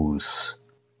knows.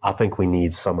 I think we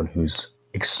need someone who's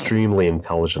extremely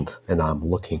intelligent, and I'm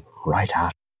looking right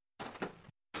at.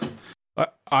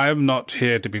 I'm not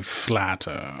here to be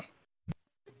flatter.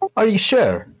 Are you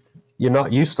sure? You're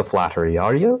not used to flattery,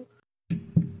 are you?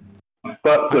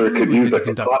 Butler could use a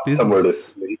spot somewhere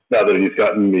this week, now that he's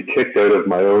gotten me kicked out of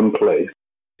my own place.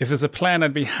 If there's a plan,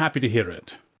 I'd be happy to hear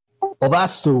it. Well,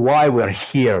 that's why we're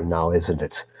here now, isn't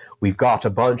it? We've got a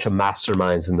bunch of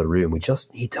masterminds in the room. We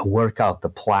just need to work out the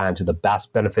plan to the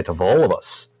best benefit of all of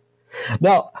us.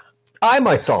 Now, I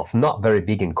myself, not very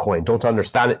big in coin, don't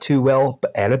understand it too well,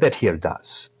 but Erebit here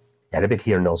does. Erebit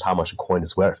here knows how much a coin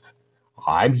is worth.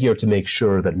 I'm here to make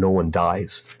sure that no one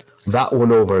dies. That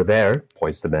one over there,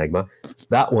 points to Magma,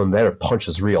 that one there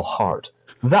punches real hard.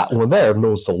 That one there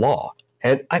knows the law.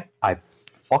 And I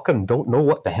fucking don't know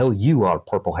what the hell you are,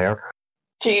 purple hair.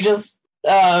 She just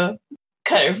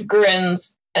kind of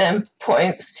grins and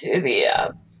points to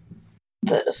the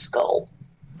skull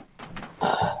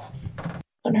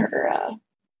on her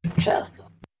chest.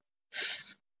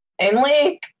 I'm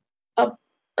like a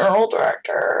Earl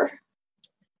director,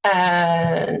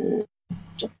 and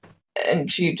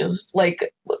she just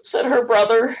looks at her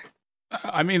brother.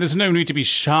 I mean, there's no need to be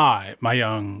shy, my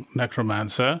young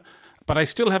necromancer, but I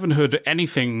still haven't heard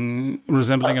anything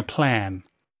resembling a plan.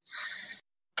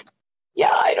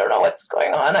 Yeah, I don't know what's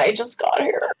going on. I just got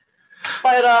here.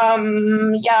 But,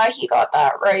 yeah, he got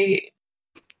that right.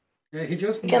 Yeah, he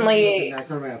just knows he's a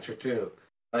necromancer, too.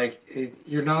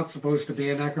 You're not supposed to be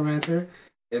a necromancer.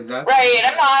 Right,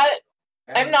 I'm not.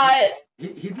 I'm not.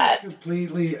 He just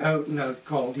completely out and out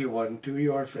called you one to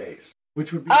your face,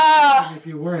 which would be if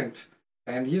you weren't.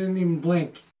 And you didn't even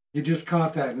blink. You just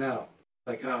caught that now.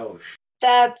 Like, oh,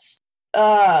 That's,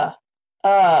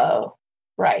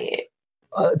 right.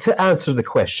 To answer the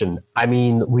question, I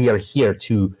mean, we are here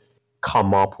to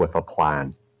come up with a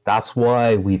plan. That's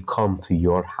why we've come to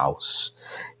your house.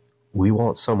 We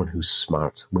want someone who's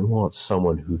smart. We want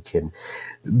someone who can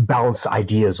bounce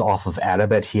ideas off of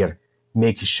Annabeth here,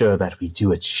 making sure that we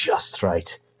do it just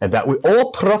right and that we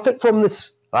all profit from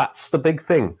this. That's the big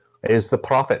thing, is the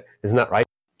profit. Isn't that right?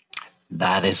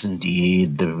 That is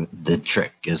indeed the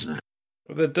trick, isn't it?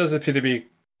 Well, there does appear to be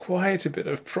quite a bit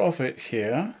of profit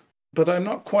here, but I'm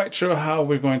not quite sure how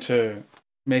we're going to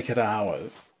make it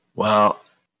ours. Well,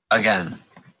 again,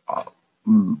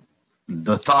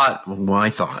 my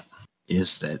thought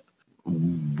is that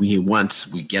once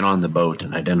we get on the boat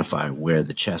and identify where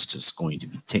the chest is going to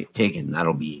be taken,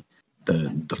 that'll be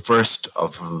the first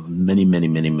of many, many,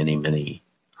 many, many, many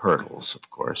hurdles, of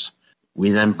course. We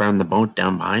then burn the boat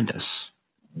down behind us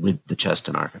with the chest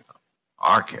in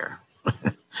our care.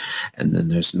 And then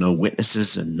there's no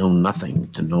witnesses and no nothing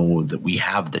to know that we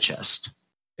have the chest.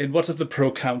 And what of the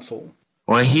pro-council?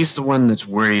 Well, he's the one that's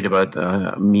worried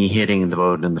about me hitting the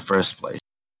boat in the first place.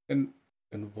 And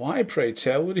why, pray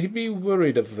tell, would he be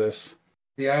worried of this?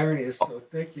 The irony is so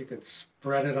thick you could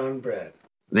spread it on bread.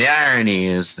 The irony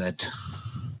is that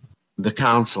the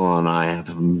council and I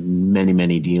have many,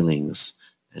 many dealings,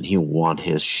 and he'll want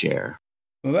his share.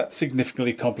 Well, that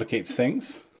significantly complicates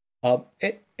things.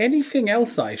 Anything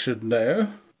else I should know?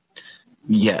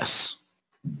 Yes.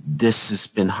 This has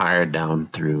been hired down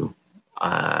through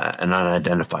an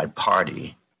unidentified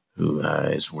party who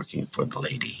is working for the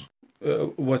lady.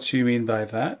 What do you mean by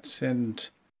that? And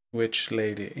which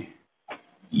lady?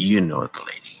 You know the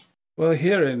lady. Well,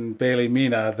 here in Bailey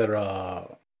Mina, there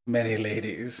are many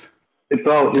ladies. It's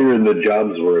all here in the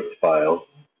Jobsworth file.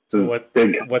 So what's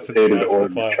in the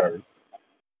Jobsworth file? Chart.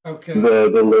 Okay.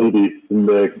 The lady,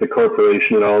 the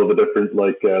corporation, and all the different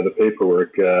the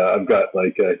paperwork. I've got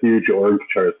a huge org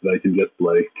chart that I can just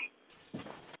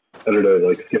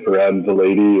skip around the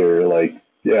lady or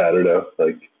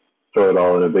throw it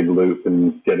all in a big loop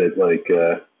and get it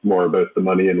more about the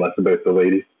money and less about the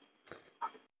lady.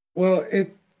 Well,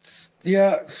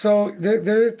 so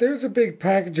there's a big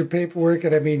package of paperwork,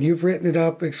 and I mean, you've written it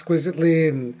up exquisitely,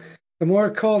 and the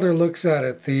more Calder looks at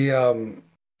it, the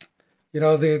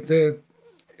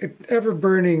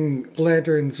ever-burning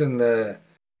lanterns in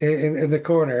the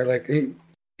corner,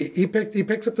 he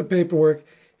picks up the paperwork,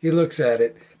 he looks at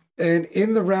it, and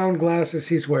in the round glasses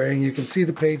he's wearing, you can see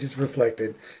the pages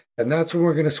reflected, and that's when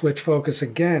we're going to switch focus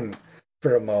again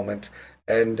for a moment,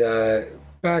 and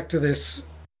back to this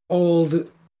old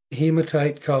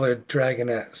hematite-colored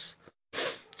dragoness,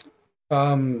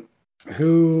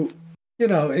 who,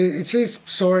 she's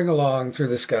soaring along through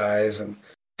the skies and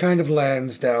kind of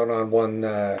lands down on one,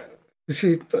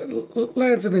 she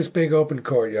lands in this big open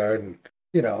courtyard and,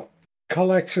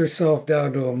 collects herself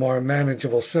down to a more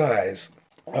manageable size,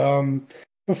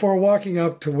 before walking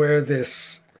up to where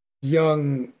this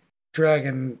young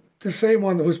dragon, the same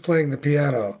one that was playing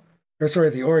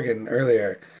the organ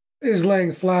earlier, is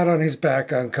laying flat on his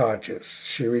back unconscious.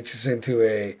 She reaches into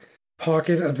a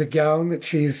pocket of the gown that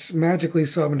she's magically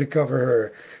summoned to cover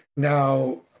her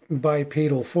now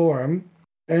bipedal form,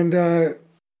 and,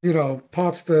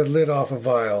 pops the lid off a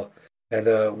vial and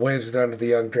waves it under the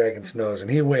young dragon's nose, and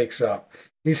he wakes up.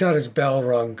 He's had his bell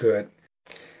rung good.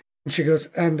 And she goes,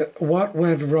 "And what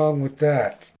went wrong with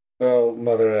that?" "Well,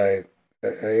 Mother,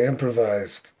 I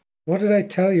improvised." "What did I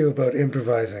tell you about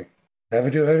improvising? Never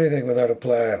do anything without a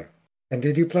plan." "And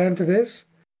did you plan for this?"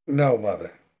 "No,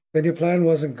 Mother." "Then your plan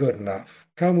wasn't good enough.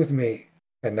 Come with me."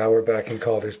 And now we're back in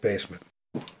Calder's basement.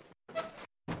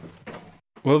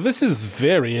 Well, this is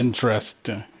very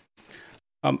interesting.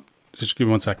 Just give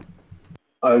me 1 second.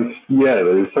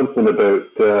 There's something about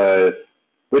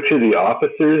which of the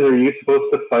officers are you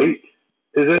supposed to fight?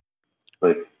 Is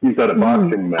it you've got a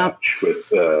boxing match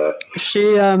with?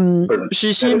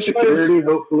 She seems security,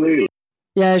 hopefully.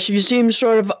 Yeah, she seems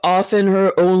sort of off in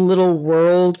her own little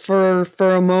world for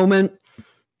a moment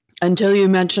until you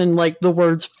mention the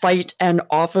words fight and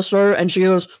officer, and she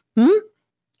goes,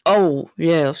 "Oh,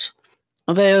 yes.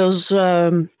 There is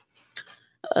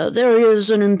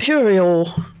an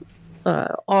Imperial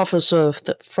officer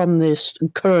from this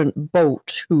current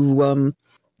boat who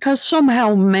has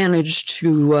somehow managed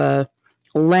to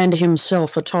land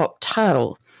himself a top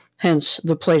title, hence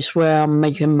the place where I'm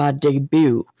making my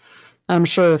debut. I'm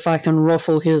sure if I can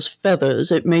ruffle his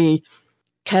feathers, it may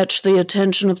catch the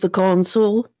attention of the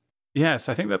consul." Yes,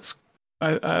 I think that's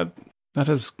That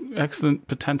has excellent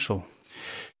potential.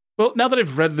 Well, now that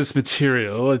I've read this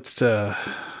material, it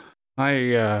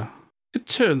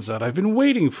turns out I've been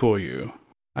waiting for you.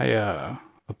 I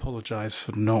apologize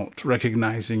for not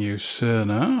recognizing you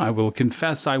sooner. I will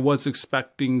confess I was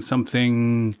expecting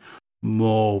something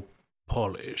more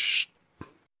polished.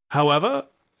 However,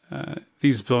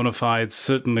 these bona fides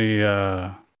certainly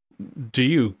do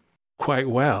you quite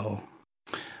well.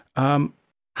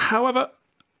 However,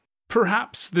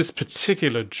 perhaps this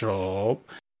particular job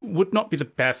would not be the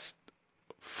best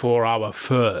for our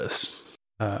first.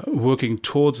 Working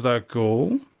towards that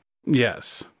goal?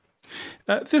 Yes.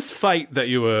 This fight that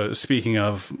you were speaking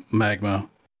of, Magma,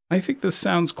 I think this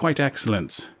sounds quite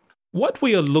excellent. What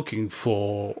we are looking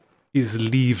for is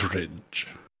leverage.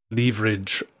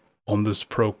 Leverage on this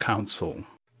pro-council.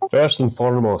 First and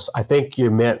foremost, I think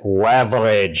you meant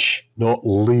leverage, not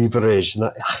leverage.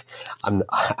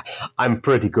 I'm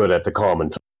pretty good at the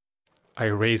comment. I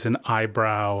raise an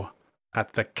eyebrow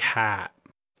at the cat.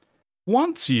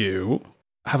 Once you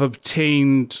have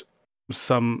obtained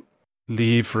some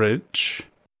leverage,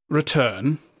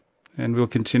 return, and we'll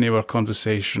continue our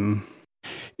conversation.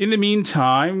 In the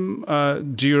meantime,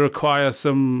 do you require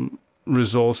some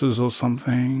resources or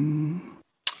something?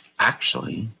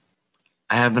 Actually,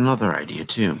 I have another idea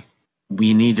too.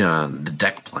 We need the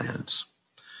deck plans,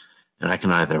 and I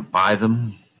can either buy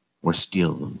them or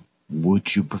steal them.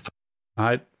 Would you prefer?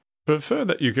 I'd prefer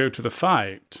that you go to the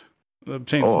fight,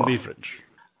 obtain some leverage.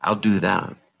 I'll do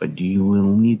that, but you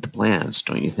will need the plans,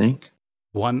 don't you think?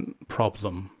 One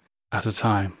problem at a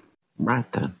time. Right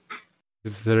then.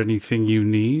 Is there anything you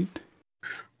need?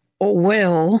 Oh,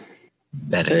 well,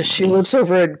 she looks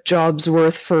over at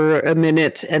Jobsworth for a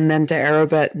minute and then to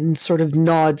Arabet and sort of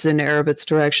nods in Arabet's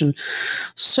direction.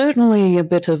 Certainly a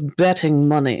bit of betting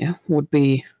money would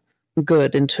be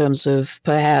good in terms of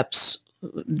perhaps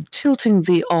tilting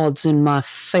the odds in my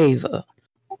favor.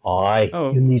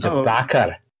 You need a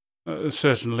backer.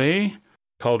 Certainly.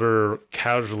 Calder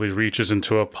casually reaches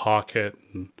into a pocket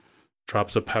and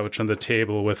drops a pouch on the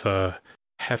table with a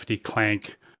hefty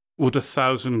clank. Would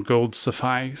 1,000 gold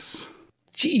suffice?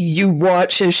 You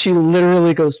watch as she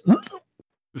literally goes...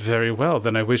 Very well,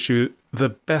 then I wish you the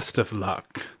best of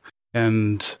luck.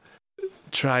 And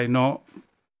try not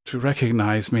to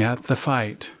recognize me at the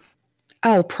fight.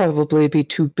 I'll probably be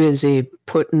too busy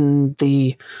putting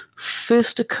the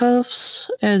fisticuffs,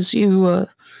 as you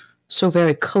so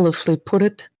very colorfully put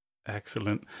it.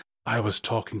 Excellent. I was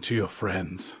talking to your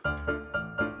friends.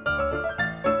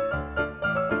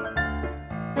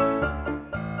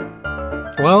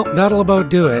 Well, that'll about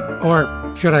do it, or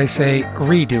should I say,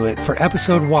 redo it, for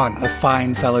episode 1 of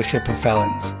Fine Fellowship of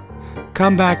Felons.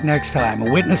 Come back next time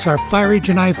and witness our fiery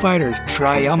Janai fighters'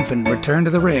 triumphant return to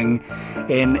the ring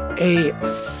in a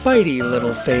fighty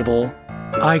little fable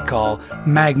I call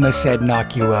Magma Said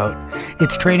Knock You Out.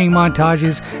 It's training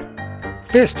montages,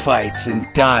 fist fights, and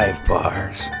dive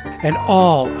bars. And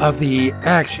all of the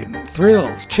action,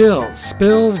 thrills, chills,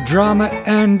 spills, drama,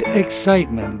 and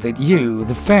excitement that you,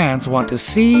 the fans, want to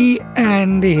see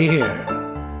and hear.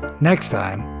 Next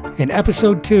time, in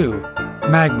episode 2,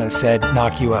 Magma Said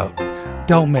Knock You Out.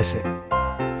 Don't miss it.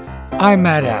 I'm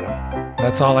Matt Adam.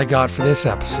 That's all I got for this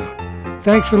episode.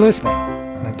 Thanks for listening.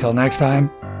 And until next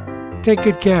time, take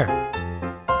good care.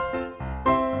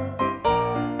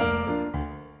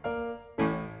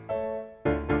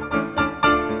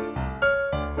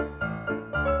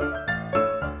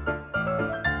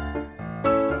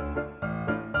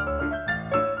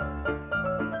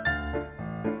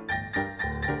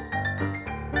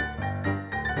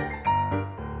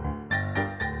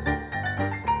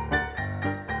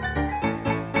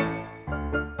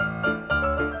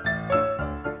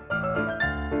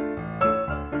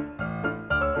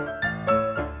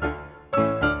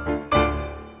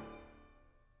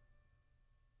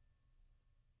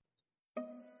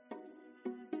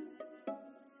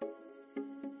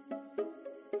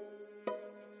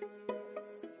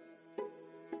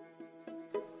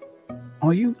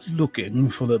 Are you looking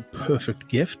for the perfect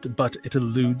gift, but it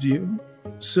eludes you?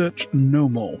 Search no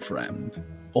more, friend.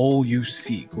 All you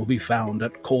seek will be found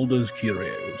at Calder's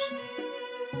Curios.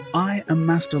 I am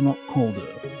Master Lock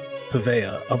Calder,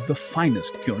 purveyor of the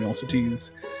finest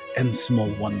curiosities and small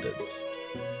wonders,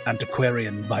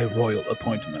 antiquarian by royal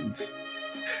appointment.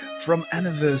 From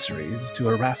anniversaries to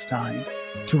Erastide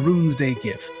to Rune's Day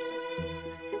gifts,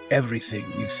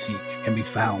 everything you seek can be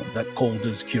found at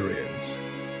Calder's Curios.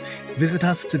 Visit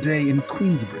us today in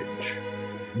Queensbridge.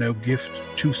 No gift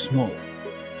too small,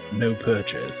 no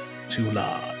purchase too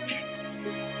large.